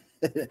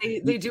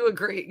they do a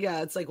great.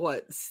 Yeah, it's like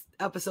what,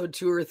 episode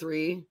 2 or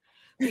 3,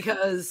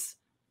 because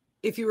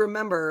if you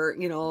remember,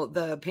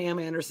 the Pam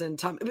Anderson,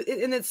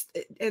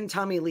 and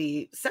Tommy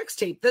Lee sex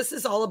tape. This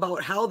is all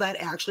about how that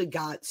actually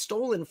got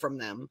stolen from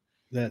them.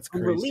 That's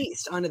crazy.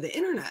 Released onto the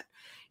internet.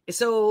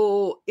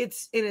 So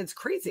it's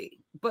crazy,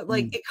 but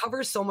like it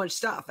covers so much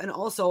stuff, and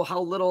also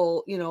how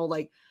little,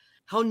 like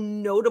how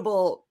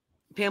notable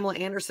Pamela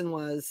Anderson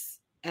was,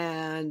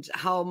 and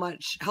how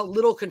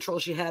little control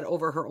she had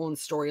over her own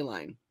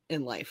storyline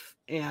in life,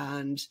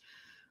 and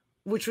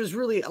which was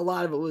really, a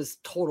lot of it was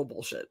total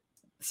bullshit.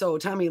 So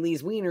Tommy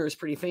Lee's wiener is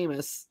pretty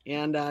famous,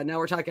 and now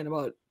we're talking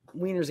about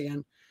wieners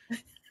again,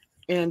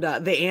 and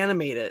they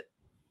animate it,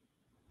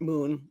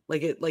 Moon,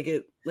 like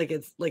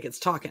it's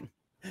talking.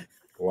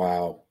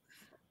 Wow.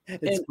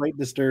 It's quite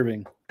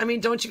disturbing. I mean,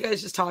 don't you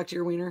guys just talk to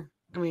your wiener?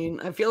 I mean,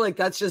 I feel like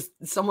that's just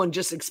someone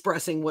just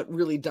expressing what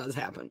really does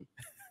happen.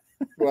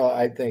 Well,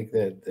 I think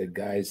that the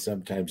guys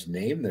sometimes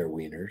name their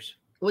wieners.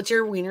 What's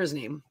your wiener's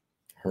name?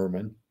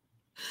 Herman.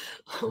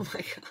 Oh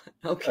my God.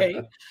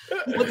 Okay.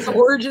 What's the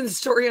origin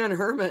story on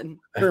Herman?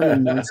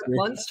 Herman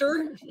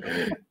Munster?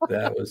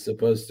 That was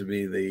supposed to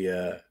be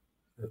the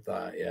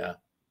thought. Yeah.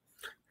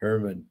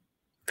 Herman.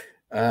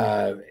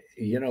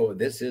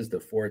 This is the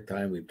 4th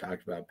time we've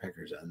talked about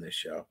peckers on this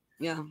show.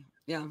 Yeah.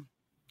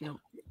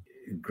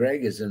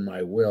 Greg is in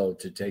my will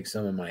to take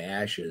some of my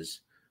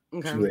ashes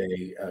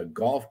to a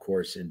golf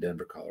course in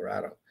Denver,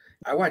 Colorado.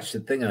 I watched the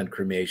thing on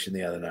cremation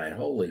the other night.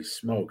 Holy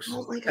smokes.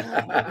 Oh my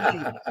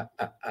God.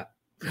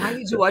 Why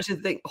did you watch the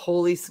thing?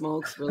 Holy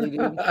smokes, really,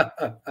 dude?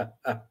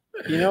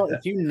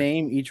 If you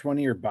name each one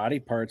of your body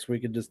parts, we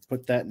could just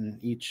put that in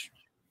each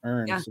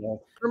urn. Yeah.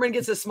 So. Herman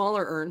gets a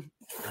smaller urn.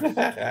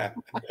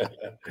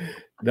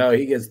 No,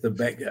 he gets the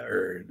mega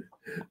urn.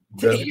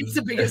 It's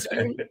the biggest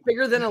urn,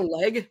 bigger than a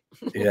leg.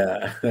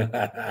 Yeah.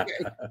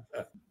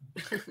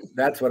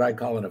 That's what I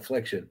call an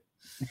affliction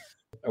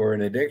or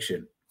an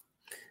addiction.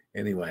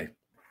 Anyway.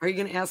 Are you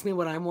going to ask me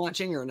what I'm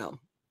watching or no?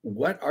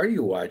 What are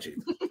you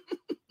watching,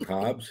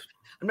 Hobbs?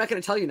 I'm not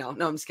going to tell you now.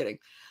 No, I'm just kidding.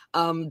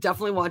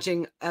 Definitely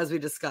watching, as we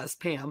discussed,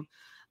 Pam.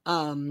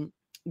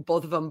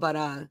 Both of them, but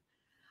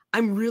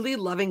I'm really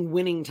loving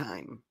Winning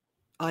Time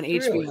on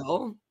HBO.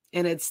 Really?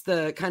 And it's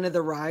the kind of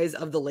the rise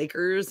of the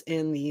Lakers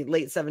in the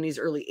late 70s,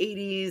 early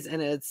 80s.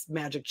 And it's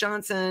Magic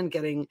Johnson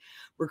getting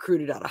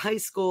recruited out of high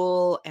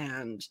school,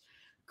 and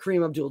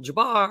Kareem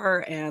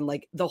Abdul-Jabbar, and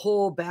like the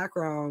whole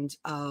background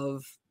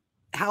of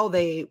how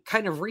they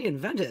kind of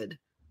reinvented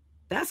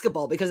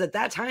basketball, because at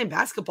that time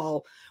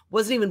basketball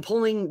wasn't even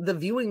pulling the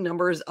viewing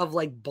numbers of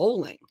like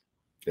bowling.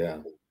 Yeah.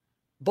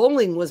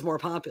 Bowling was more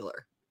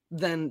popular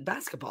than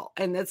basketball,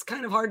 and that's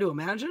kind of hard to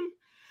imagine.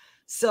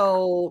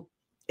 So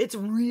it's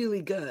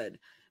really good,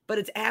 but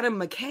it's Adam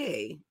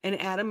McKay,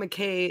 and Adam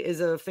McKay is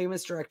a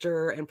famous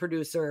director and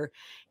producer,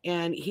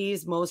 and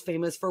he's most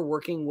famous for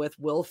working with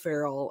Will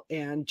Ferrell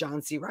and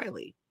John C.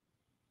 Reilly.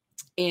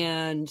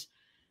 And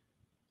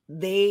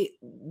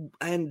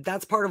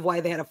that's part of why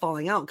they had a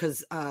falling out,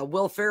 because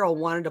Will Ferrell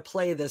wanted to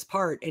play this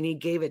part and he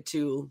gave it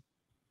to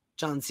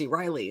John C.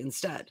 Reilly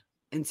instead.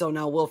 And so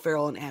now Will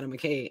Ferrell and Adam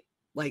McKay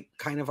like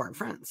kind of aren't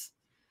friends.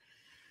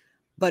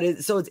 But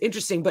so it's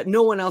interesting, but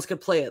no one else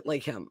could play it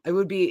like him. It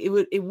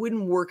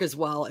wouldn't work as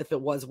well if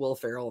it was Will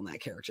Ferrell in that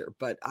character,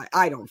 but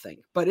I don't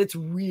think. But it's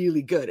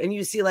really good. And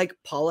you see like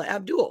Paula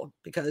Abdul,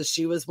 because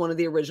she was one of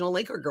the original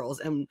Laker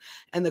girls, and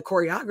the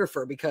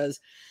choreographer,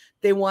 because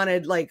they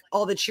wanted like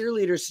all the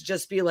cheerleaders to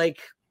just be like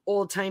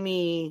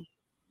old-timey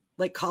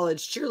like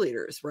college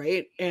cheerleaders,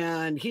 right?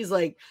 And he's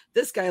like,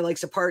 this guy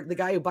likes to party. The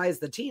guy who buys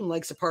the team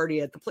likes to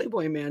party at the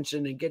Playboy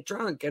Mansion and get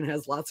drunk and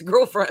has lots of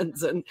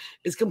girlfriends and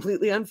is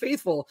completely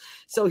unfaithful.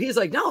 So he's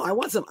like, no, I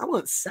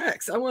want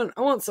sex. I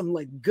want some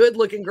like good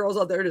looking girls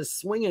out there just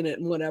swinging it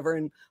and whatever.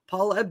 And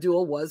Paula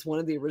Abdul was one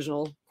of the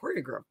original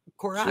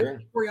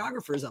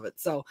choreographers of it.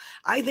 So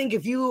I think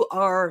even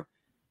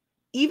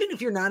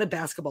if you're not a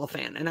basketball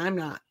fan, and I'm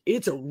not,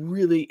 it's a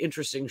really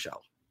interesting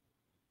show.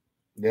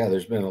 Yeah,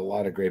 there's been a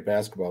lot of great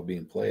basketball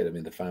being played. I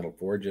mean, the Final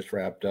Four just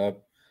wrapped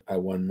up. I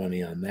won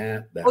money on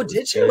that.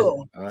 Did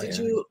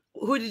you?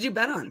 Who did you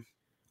bet on?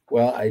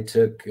 Well, I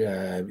took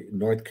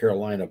North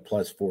Carolina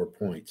plus 4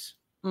 points.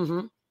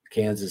 Mm-hmm.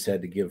 Kansas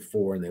had to give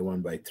 4, and they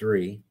won by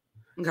 3.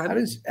 Okay.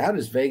 How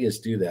does Vegas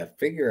do that?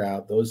 Figure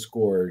out those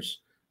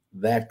scores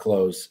that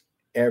close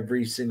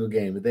every single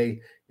game.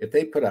 If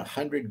they put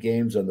 100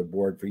 games on the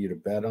board for you to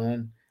bet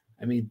on,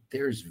 I mean,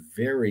 there's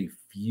very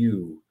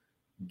few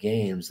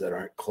games that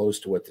aren't close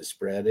to what the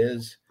spread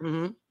is.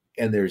 Mm-hmm.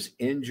 And there's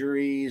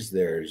injuries,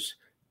 there's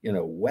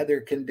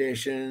weather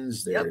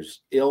conditions,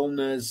 there's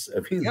illness. I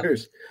mean,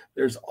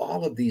 there's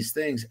all of these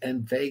things,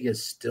 and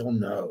Vegas still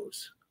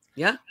knows.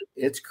 Yeah,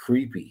 it's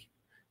creepy.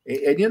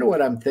 And you know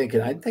what I'm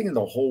thinking? I'm thinking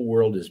the whole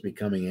world is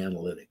becoming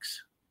analytics,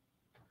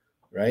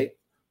 right?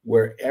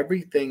 Where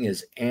everything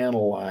is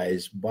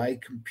analyzed by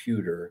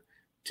computer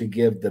to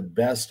give the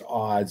best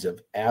odds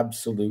of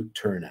absolute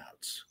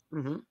turnouts,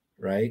 mm-hmm.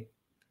 right?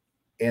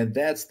 And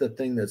that's the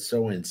thing that's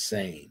so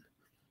insane.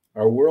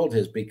 Our world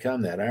has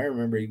become that. I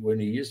remember when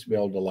you used to be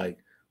able to like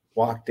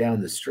walk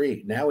down the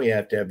street. Now we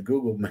have to have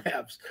Google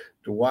Maps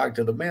to walk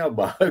to the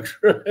mailbox,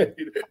 right?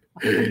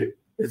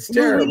 It's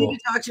terrible. You need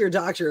to talk to your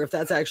doctor if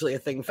that's actually a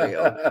thing for you.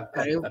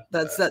 Okay?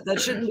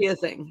 That shouldn't be a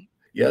thing.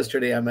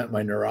 Yesterday, I'm at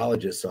my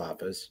neurologist's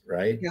office,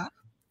 right? Yeah.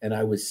 And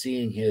I was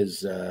seeing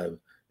his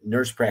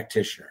nurse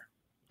practitioner.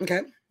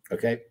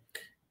 Okay.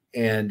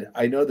 And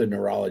I know the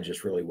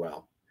neurologist really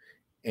well.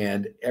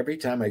 And every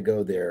time I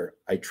go there,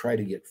 I try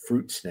to get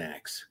fruit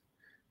snacks.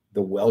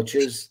 The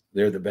Welch's,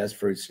 they're the best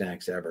fruit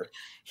snacks ever.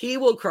 He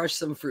will crush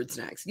some fruit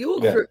snacks. You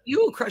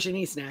will crush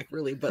any snack,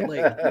 really. But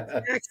like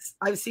snacks,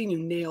 I've seen you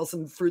nail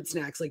some fruit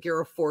snacks like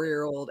you're a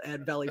 4-year-old at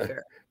Valley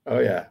Fair. Oh,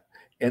 yeah.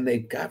 And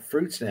they've got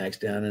fruit snacks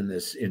down in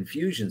this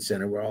infusion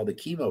center where all the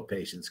chemo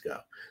patients go.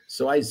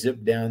 So I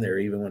zip down there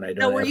even when I don't.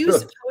 Now, were you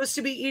supposed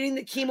to be eating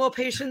the chemo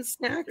patient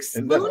snacks?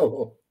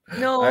 No.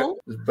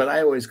 But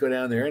I always go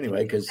down there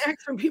anyway because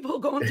snacks from people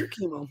going through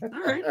chemo.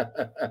 All right.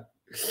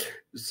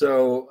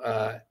 So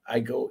I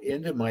go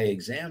into my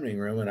examining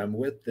room and I'm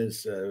with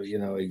this,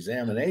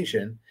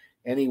 examination,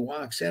 and he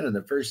walks in and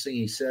the first thing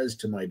he says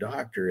to my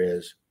doctor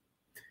is,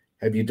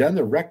 "Have you done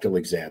the rectal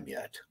exam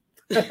yet?"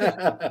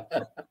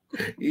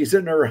 He's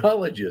a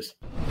neurologist.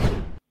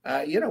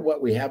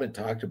 What we haven't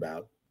talked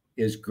about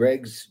is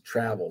Greg's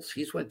travels.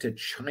 He's went to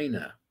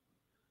China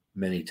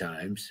many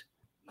times.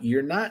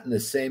 You're not in the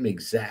same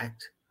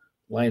exact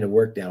line of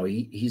work now.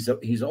 He's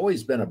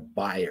always been a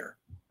buyer.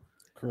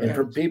 Correct. And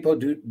for people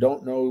who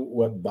don't know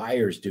what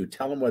buyers do,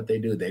 tell them what they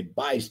do. They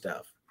buy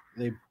stuff.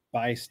 They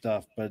buy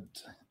stuff, but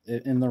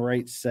in the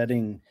right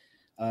setting,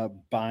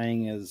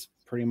 buying is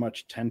pretty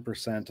much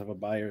 10% of a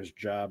buyer's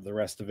job. The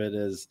rest of it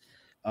is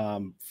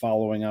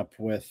following up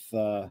with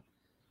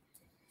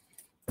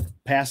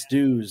past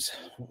dues.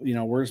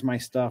 Where's my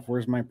stuff?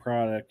 Where's my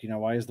product?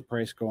 Why is the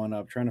price going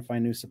up? Trying to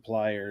find new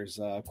suppliers,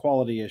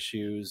 quality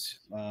issues,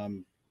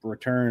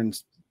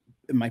 returns.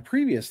 In my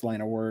previous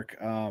line of work,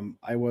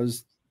 I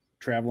was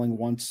traveling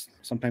once,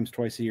 sometimes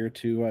twice a year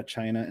to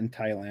China and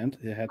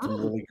Thailand. It had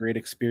some really great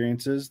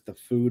experiences. The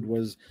food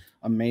was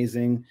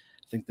amazing.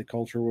 I think the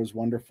culture was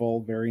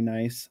wonderful, very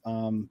nice.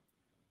 In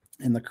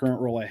the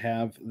current role I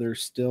have,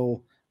 there's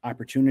still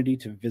opportunity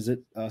to visit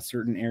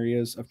certain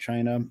areas of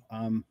China.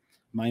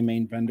 My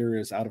main vendor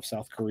is out of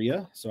South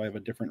Korea, so I have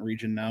a different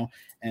region now.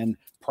 And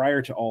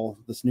prior to all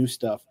this new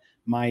stuff,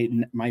 my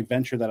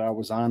venture that I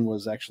was on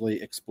was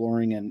actually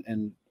exploring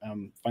and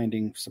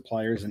finding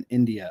suppliers in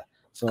India.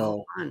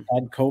 So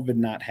had COVID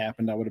not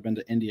happened, I would have been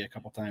to India a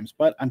couple times.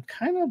 But I'm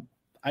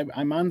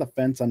on the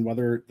fence on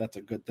whether that's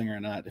a good thing or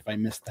not if I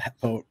missed that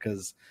boat,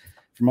 because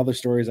from other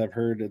stories I've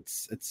heard,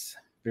 it's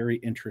very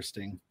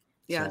interesting.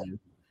 Yeah. So,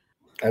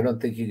 I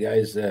don't think you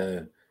guys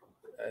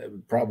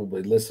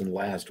probably listened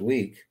last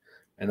week.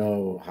 I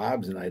know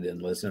Hobbs and I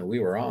didn't listen. We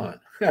were on.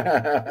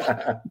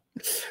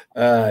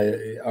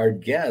 Our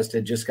guest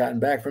had just gotten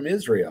back from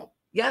Israel.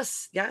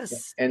 Yes.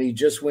 And he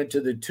just went to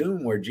the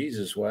tomb where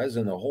Jesus was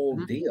and the whole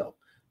deal.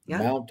 Yeah.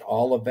 Mount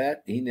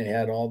Olivet. He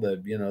had all the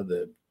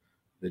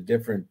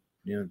different,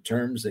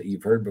 terms that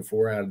you've heard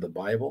before out of the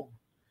Bible.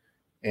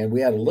 And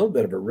we had a little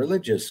bit of a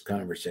religious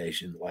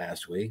conversation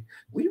last week.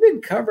 We've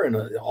been covering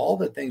all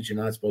the things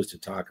you're not supposed to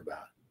talk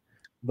about.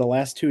 The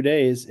last 2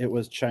 days, it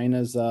was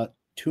China's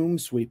tomb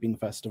sweeping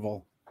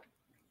festival.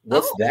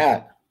 What's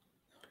that?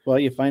 Well,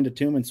 you find a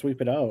tomb and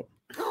sweep it out.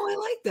 Oh, I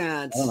like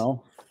that. I don't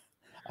know.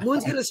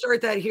 Moon's gonna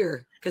start that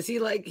here because he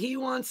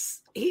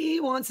wants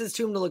his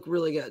tomb to look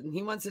really good.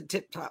 He wants it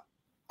tip top.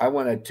 I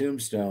want a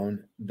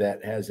tombstone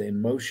that has a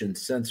motion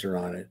sensor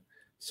on it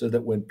so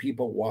that when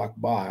people walk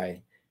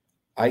by,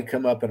 I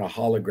come up in a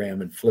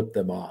hologram and flip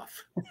them off.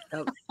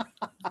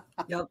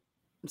 Yep.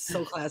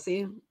 So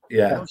classy.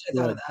 Yeah. I wish I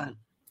thought of that.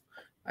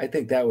 I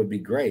think that would be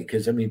great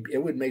because, I mean, it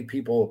would make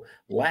people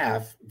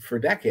laugh for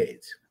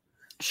decades.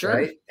 Sure.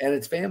 Right? And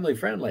it's family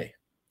friendly.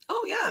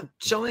 Oh, yeah.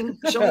 Showing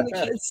the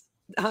kids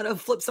how to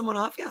flip someone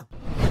off. Yeah.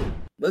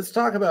 Let's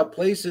talk about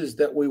places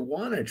that we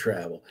want to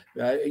travel.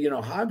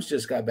 Hobbs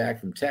just got back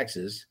from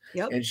Texas,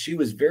 and she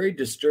was very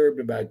disturbed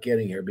about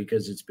getting here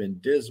because it's been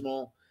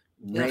dismal,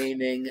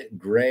 raining,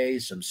 gray,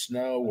 some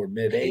snow. We're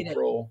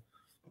mid-April.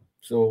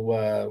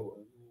 So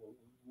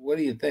what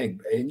do you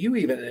think? And you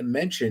even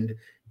mentioned,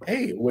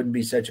 hey, it wouldn't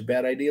be such a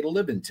bad idea to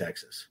live in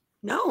Texas.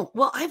 No.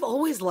 Well, I've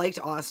always liked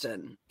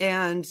Austin.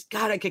 And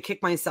God, I could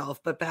kick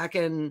myself. But back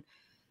in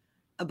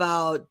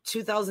about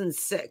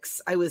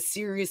 2006, I was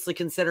seriously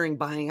considering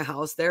buying a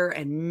house there.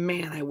 And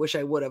man, I wish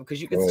I would have,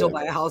 because you can still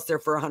buy a house there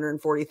for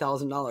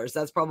 $140,000.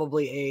 That's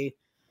probably a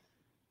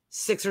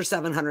 $600,000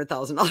 or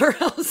 $700,000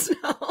 house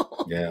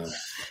now. Yeah.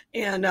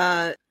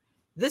 And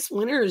this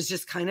winter is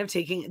just kind of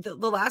taking the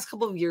last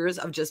couple of years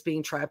of just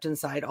being trapped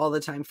inside all the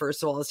time.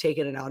 First of all, has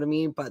taken it out of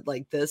me. But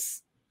like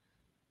this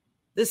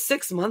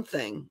 6-month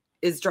thing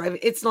is driving.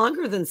 It's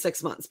longer than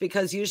 6 months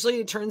because usually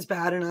it turns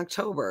bad in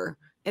October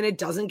and it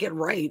doesn't get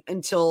right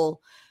until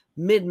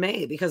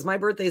mid-May because my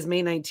birthday is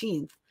May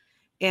 19th.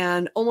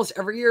 And almost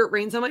every year it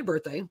rains on my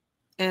birthday.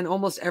 And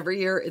almost every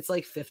year it's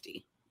like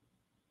 50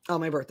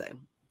 on my birthday.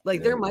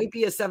 Like there might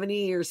be a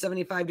 70 or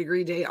 75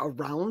 degree day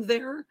around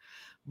there,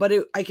 but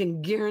I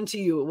can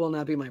guarantee you it will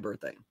not be my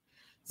birthday.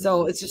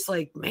 So it's just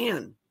like,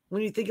 man,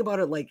 when you think about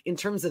it, like in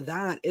terms of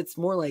that, it's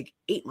more like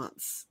 8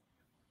 months,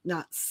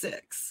 not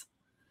 6.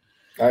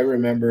 I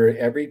remember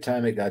every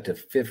time it got to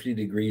 50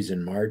 degrees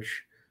in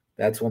March,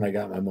 that's when I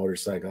got my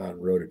motorcycle out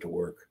and rode it to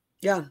work.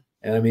 Yeah.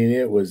 And I mean,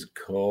 it was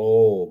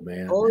cold,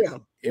 man. Oh, yeah.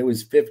 It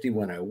was 50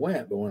 when I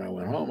went, but when I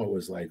went home, it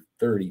was like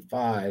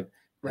 35.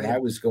 Right. And I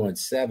was going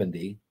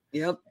 70.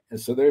 Yep. And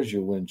so there's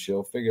your wind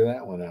chill. Figure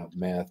that one out,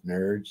 math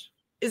nerds.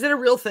 Is it a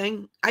real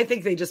thing? I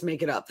think they just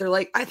make it up. They're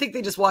like, I think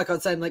they just walk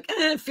outside and like,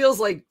 it feels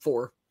like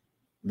 4.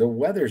 The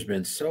weather's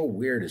been so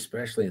weird,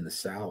 especially in the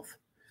South.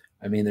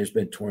 I mean, there's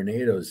been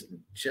tornadoes.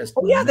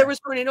 There was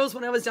tornadoes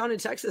when I was down in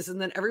Texas,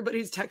 and then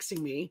everybody's texting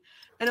me,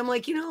 and I'm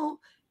like, you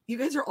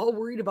guys are all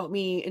worried about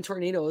me and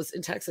tornadoes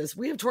in Texas.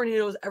 We have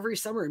tornadoes every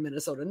summer in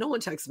Minnesota. No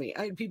one texts me.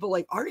 I had people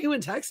like, aren't you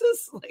in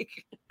Texas?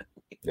 Like,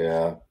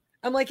 yeah.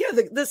 I'm like, yeah,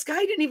 the sky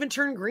didn't even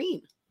turn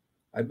green.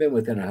 I've been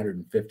within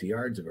 150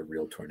 yards of a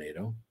real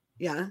tornado.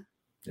 Yeah.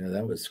 Yeah,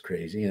 that was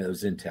crazy. And it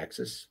was in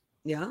Texas.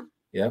 Yeah.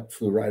 Yep.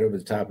 Flew right over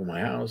the top of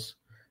my house.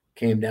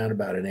 Came down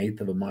about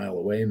 1/8 of a mile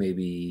away,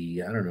 maybe,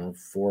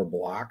 4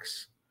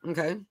 blocks.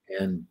 Okay.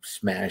 And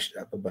smashed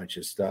up a bunch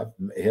of stuff.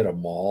 Hit a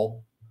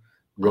mall.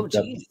 Ripped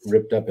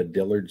up a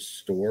Dillard's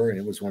store, and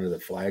it was one of the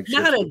flagships.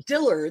 Not a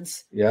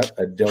Dillard's. Yep,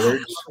 a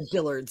Dillard's.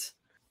 Dillard's.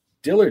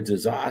 Dillard's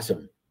is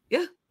awesome.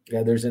 Yeah.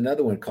 Yeah, there's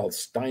another one called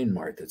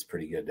Steinmart that's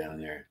pretty good down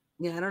there.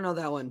 Yeah, I don't know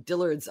that one.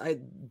 Dillard's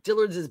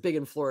is big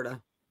in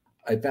Florida.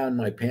 I found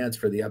my pants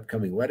for the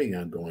upcoming wedding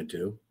I'm going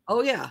to.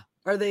 Oh, yeah.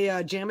 Are they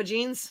Jamma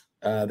jeans?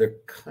 They're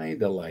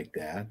kind of like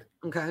that.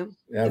 Okay.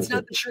 It's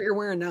not the shirt you're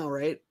wearing now,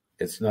 right?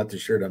 It's not the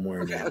shirt I'm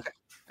wearing now. Okay.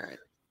 All right.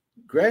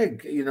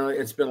 Greg,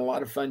 it's been a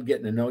lot of fun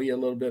getting to know you a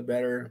little bit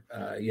better.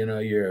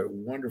 You're a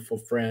wonderful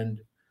friend.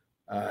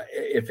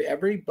 If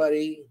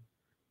everybody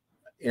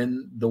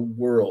in the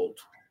world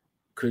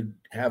could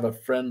have a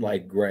friend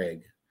like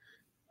Greg,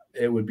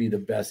 it would be the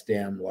best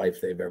damn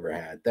life they've ever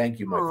had. Thank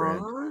you, my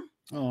friend.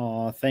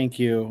 Oh, thank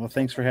you. Well,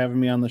 thanks for having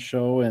me on the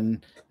show,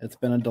 and it's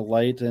been a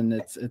delight. And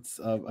it's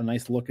a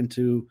nice look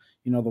into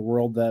the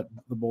world that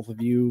the both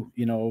of you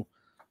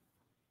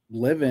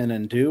live in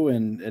and do.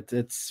 And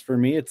it's for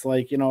me, it's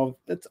like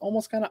it's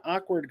almost kind of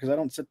awkward because I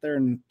don't sit there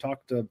and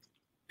talk to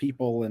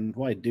people, and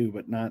I do,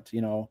 but not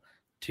to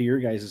your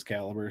guys'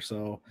 caliber.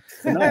 So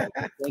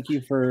thank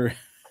you for.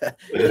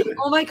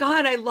 Oh my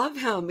God, I love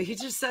him. He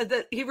just said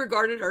that he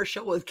regarded our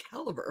show with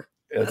caliber.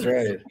 That's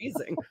right.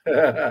 Amazing.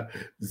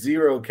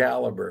 0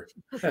 caliber.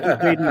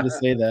 Great to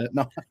say that.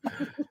 No.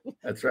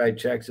 That's right.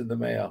 Checks in the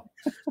mail.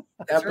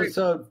 That's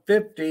Episode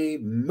 50,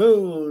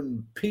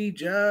 Moon,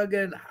 P-Jug,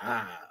 and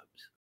Hobbs.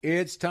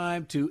 It's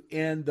time to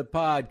end the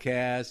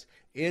podcast.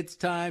 It's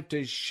time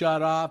to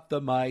shut off the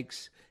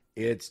mics.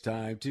 It's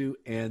time to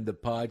end the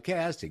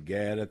podcast and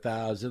get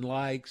 1,000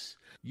 likes.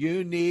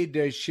 You need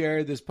to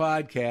share this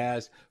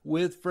podcast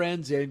with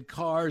friends in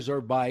cars or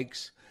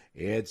bikes.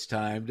 It's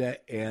time to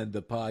end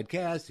the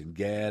podcast and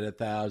get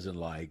 1,000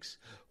 likes.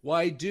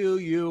 Why do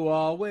you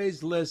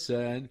always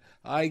listen?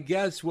 I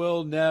guess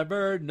we'll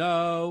never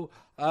know.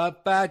 A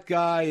fat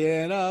guy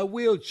in a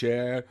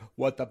wheelchair,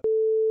 what the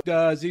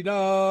does he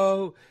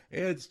know?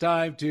 It's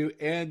time to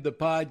end the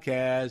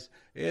podcast.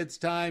 It's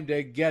time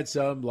to get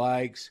some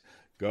likes.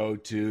 Go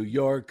to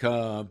your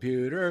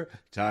computer,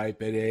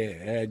 type it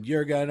in,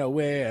 you're gonna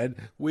win.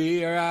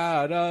 We are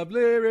out of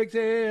lyrics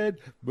in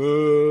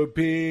Boob,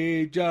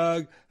 Pete,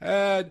 Jug,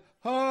 and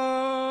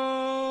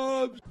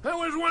Hobbs. That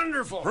was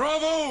wonderful.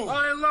 Bravo!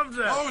 I loved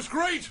that. Oh, it was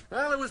great.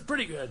 Well, it was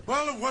pretty good.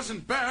 Well, it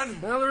wasn't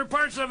bad. Well, there were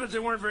parts of it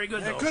that weren't very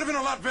good, though. It could have been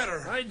a lot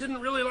better. I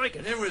didn't really like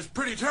it. It was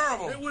pretty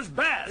terrible. It was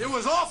bad. It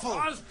was awful.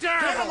 It was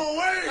terrible. Get him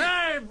away!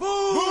 Hey,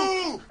 boo!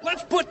 Boo!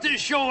 Let's put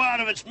this show out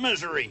of its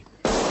misery.